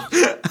battle.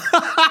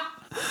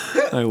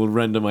 I will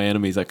render my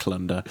enemies a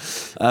clunder.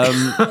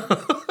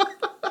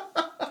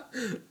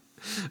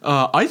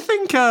 I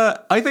think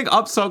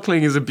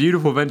upcycling is a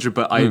beautiful venture,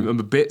 but I'm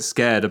a bit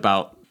scared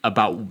about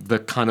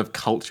the kind of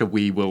culture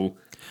we will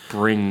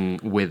bring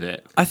with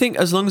it. I think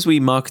as long as we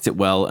market it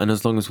well and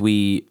as long as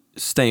we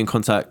stay in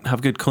contact,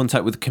 have good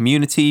contact with the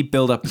community,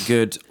 build up a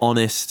good,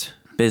 honest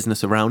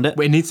business around it.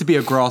 It needs to be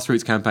a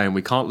grassroots campaign.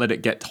 We can't let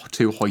it get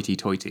too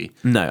hoity-toity.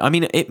 No, I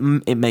mean, it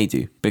may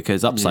do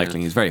because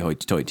upcycling is very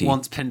hoity-toity.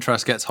 Once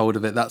Pinterest gets hold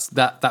of it,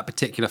 that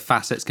particular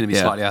facet's going to be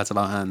Yeah. slightly out of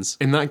our hands.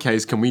 In that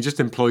case, can we just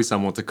employ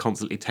someone to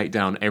constantly take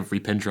down every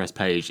Pinterest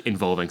page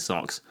involving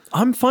socks?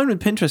 I'm fine with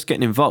Pinterest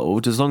getting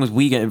involved as long as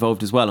we get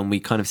involved as well and we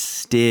kind of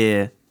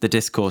steer the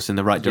discourse in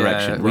the right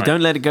direction. We right. don't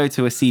let it go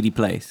to a seedy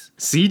place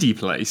Seedy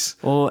place?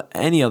 or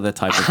any other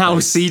type of How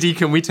place. seedy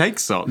can we take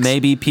socks?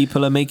 Maybe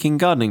people are making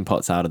gardening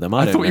pots out of them. I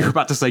I don't thought know. you were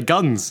about to say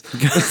guns.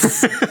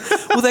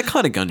 Well, they're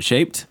kind of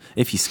gun-shaped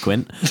if you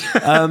squint.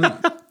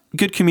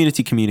 Good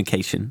community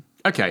communication.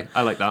 Okay,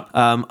 I like that.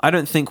 I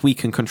don't think we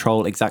can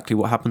control exactly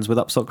what happens with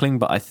upcycling,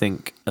 but I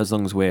think as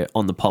long as we're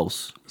on the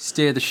pulse,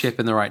 Steer the ship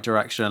in the right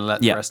direction and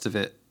let Yeah. the rest of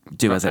it.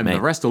 do as it and may.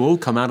 the rest will all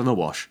come out in the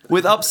wash.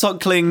 With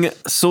upcycling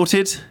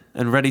sorted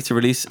and ready to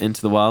release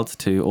into the wild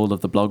to all of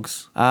the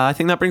blogs, I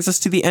think that brings us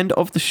to the end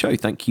of the show.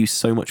 Thank you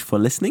so much for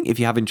listening. If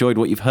you have enjoyed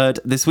what you've heard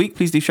this week,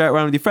 please do share it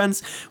around with your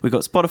friends. We've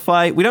got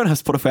Spotify. We don't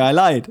have Spotify. I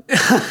lied.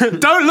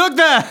 Don't look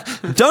there!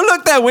 Don't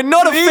look there. We're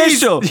not Please.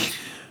 official.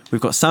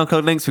 We've got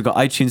SoundCloud links. We've got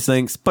iTunes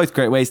links. Both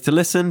great ways to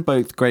listen.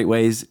 Both great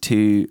ways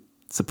to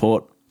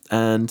support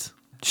and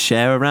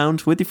share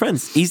around with your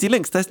friends. Easy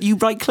links. You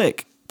right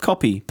click,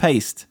 copy,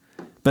 paste,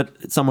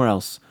 but somewhere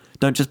else.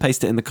 Don't just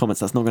paste it in the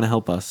comments. That's not going to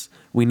help us.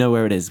 We know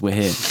where it is. We're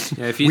here.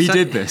 Yeah, if you We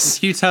did this.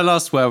 If you tell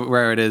us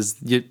where it is,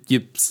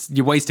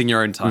 you're wasting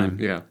your own time.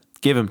 Yeah.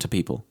 Give them to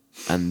people,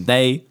 and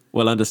they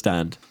will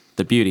understand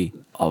the beauty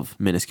of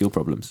minuscule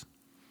problems.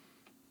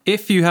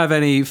 If you have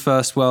any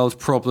first world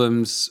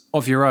problems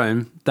of your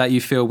own that you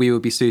feel we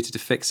would be suited to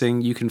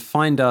fixing, you can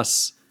find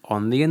us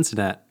on the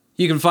internet.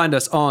 You can find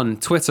us on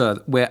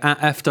Twitter. We're at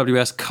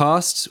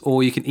FWScast,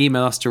 or you can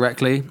email us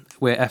directly.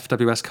 We're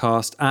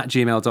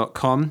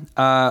fwscast@gmail.com.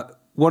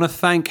 Want to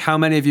thank how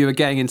many of you are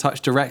getting in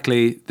touch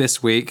directly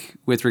this week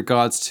with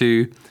regards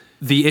to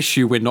the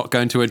issue we're not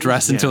going to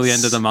address until the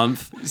end of the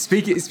month.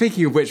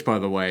 Speaking of which, by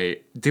the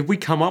way, did we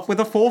come up with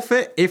a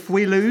forfeit if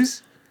we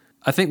lose?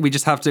 I think we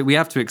just have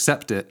to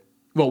accept it.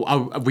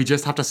 Well, we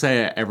just have to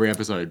say it every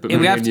episode, but Yeah,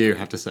 we me have and to- you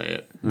have to say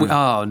it.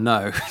 Oh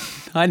no.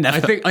 I never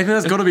I think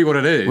that's got to be what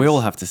it is. We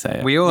all have to say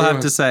it. We all have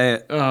to say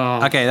it.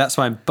 Oh. Okay, that's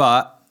fine.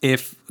 But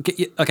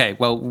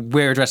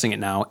we're addressing it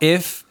now.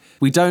 If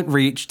we don't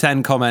reach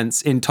 10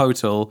 comments in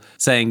total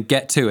saying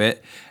get to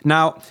it,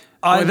 now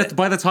by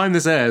the time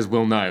this airs,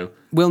 we'll know.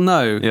 we'll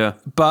know. Yeah.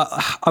 But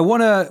I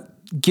want to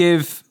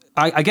give,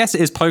 I guess it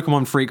is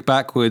Pokemon Freak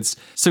Backwards,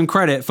 some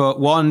credit for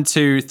 1,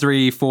 2,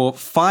 3, 4,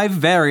 5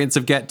 variants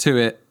of get to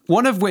it.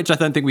 One of which I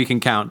don't think we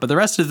can count, but the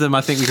rest of them I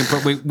think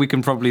we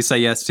can probably say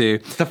yes to.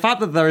 The fact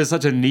that there is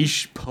such a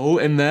niche pull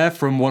in there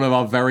from one of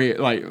our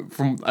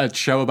from a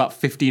show about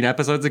 15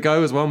 episodes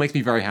ago as well makes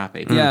me very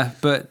happy. Yeah,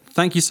 but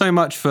thank you so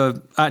much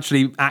for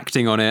actually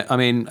acting on it. I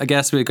mean, I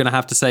guess we're going to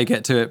have to say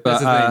get to it,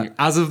 but That's the thing.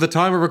 As of the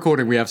time of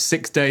recording, we have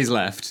 6 days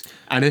left.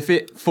 And if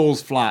it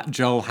falls flat,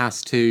 Joel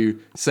has to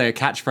say a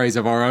catchphrase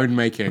of our own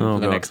making for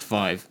the God. next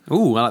 5.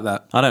 ooh, I like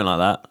that. I don't like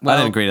that. I Well-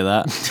 didn't agree to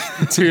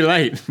that. Too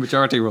late.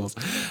 Majority rules.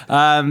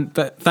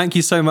 But thank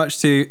you so much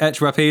to Etch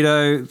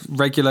Rapido,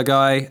 Regular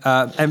Guy,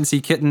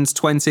 MC Kittens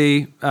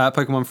 20,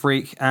 Pokemon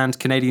Freak, and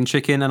Canadian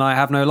Chicken, and I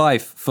Have No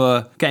Life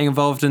for getting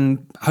involved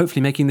and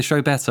hopefully making the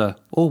show better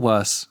or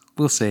worse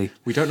We'll see.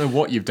 We don't know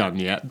what you've done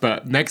yet,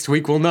 but next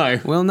week we'll know.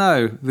 We'll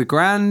know. The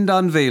grand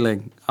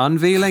unveiling.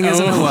 Unveiling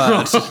isn't a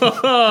word.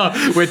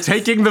 We're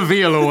taking the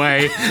veal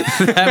away.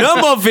 No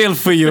more veal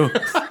for you.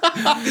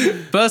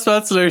 Burst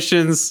World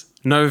Solutions,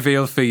 no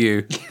veal for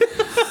you.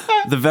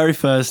 The very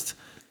first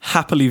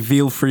happily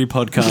veal-free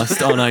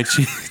podcast on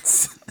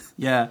iTunes.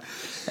 Yeah.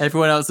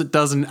 Everyone else that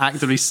doesn't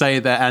actively say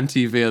they're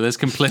anti-veal is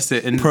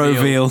complicit in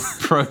Pro-veal.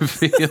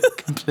 Pro-veal.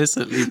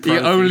 Complicitly The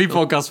pro-veal. only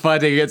podcast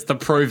fighting against the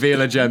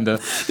pro-veal agenda.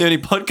 The only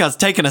podcast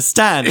taking a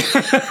stand.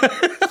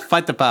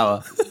 Fight the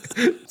power.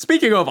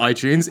 Speaking of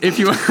iTunes, if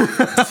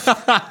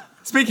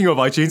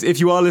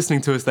you are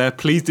listening to us there,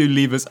 please do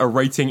leave us a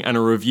rating and a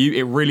review.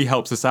 It really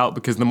helps us out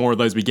because the more of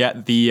those we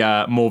get,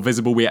 the more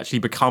visible we actually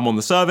become on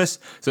the service.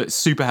 So it's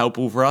super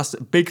helpful for us.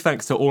 Big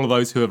thanks to all of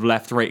those who have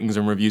left ratings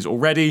and reviews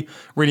already.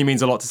 Really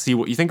means a lot to see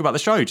what you think about the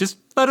show. Just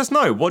let us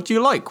know. What do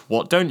you like?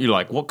 What don't you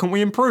like? What can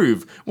we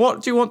improve?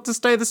 What do you want to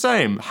stay the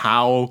same?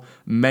 How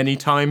many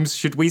times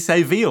should we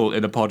say veal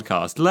in a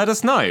podcast? Let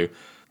us know.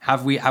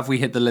 Have we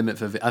hit the limit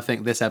for I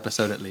think this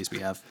episode at least we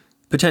have.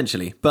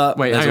 Potentially. But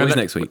Wait, there's hang on. always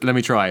next week. Let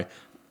me try.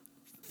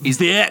 Is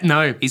there?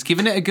 No. He's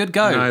giving it a good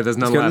go. No, there's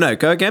no Go, left. no,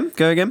 go again.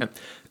 Go again.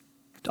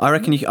 I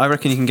reckon you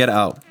can get it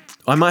out.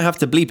 I might have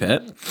to bleep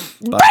it.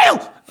 But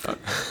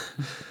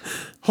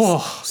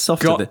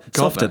softer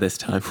got this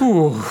time.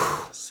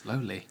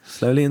 Slowly.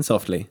 Slowly and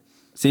softly.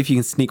 See if you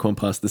can sneak one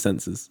past the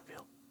censors.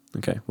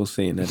 Okay, we'll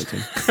see in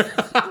editing.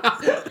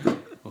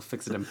 We'll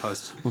fix it in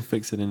post. We'll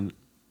fix it in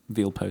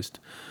Veal Post.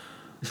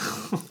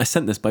 I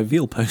sent this by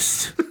Veal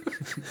Post.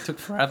 Took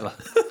forever.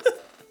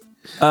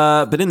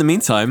 But in the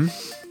meantime,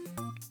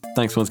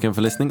 thanks once again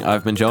for listening.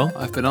 I've been Joel.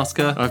 I've been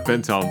Oscar. I've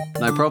been Tom.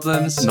 No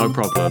problems. No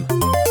problem.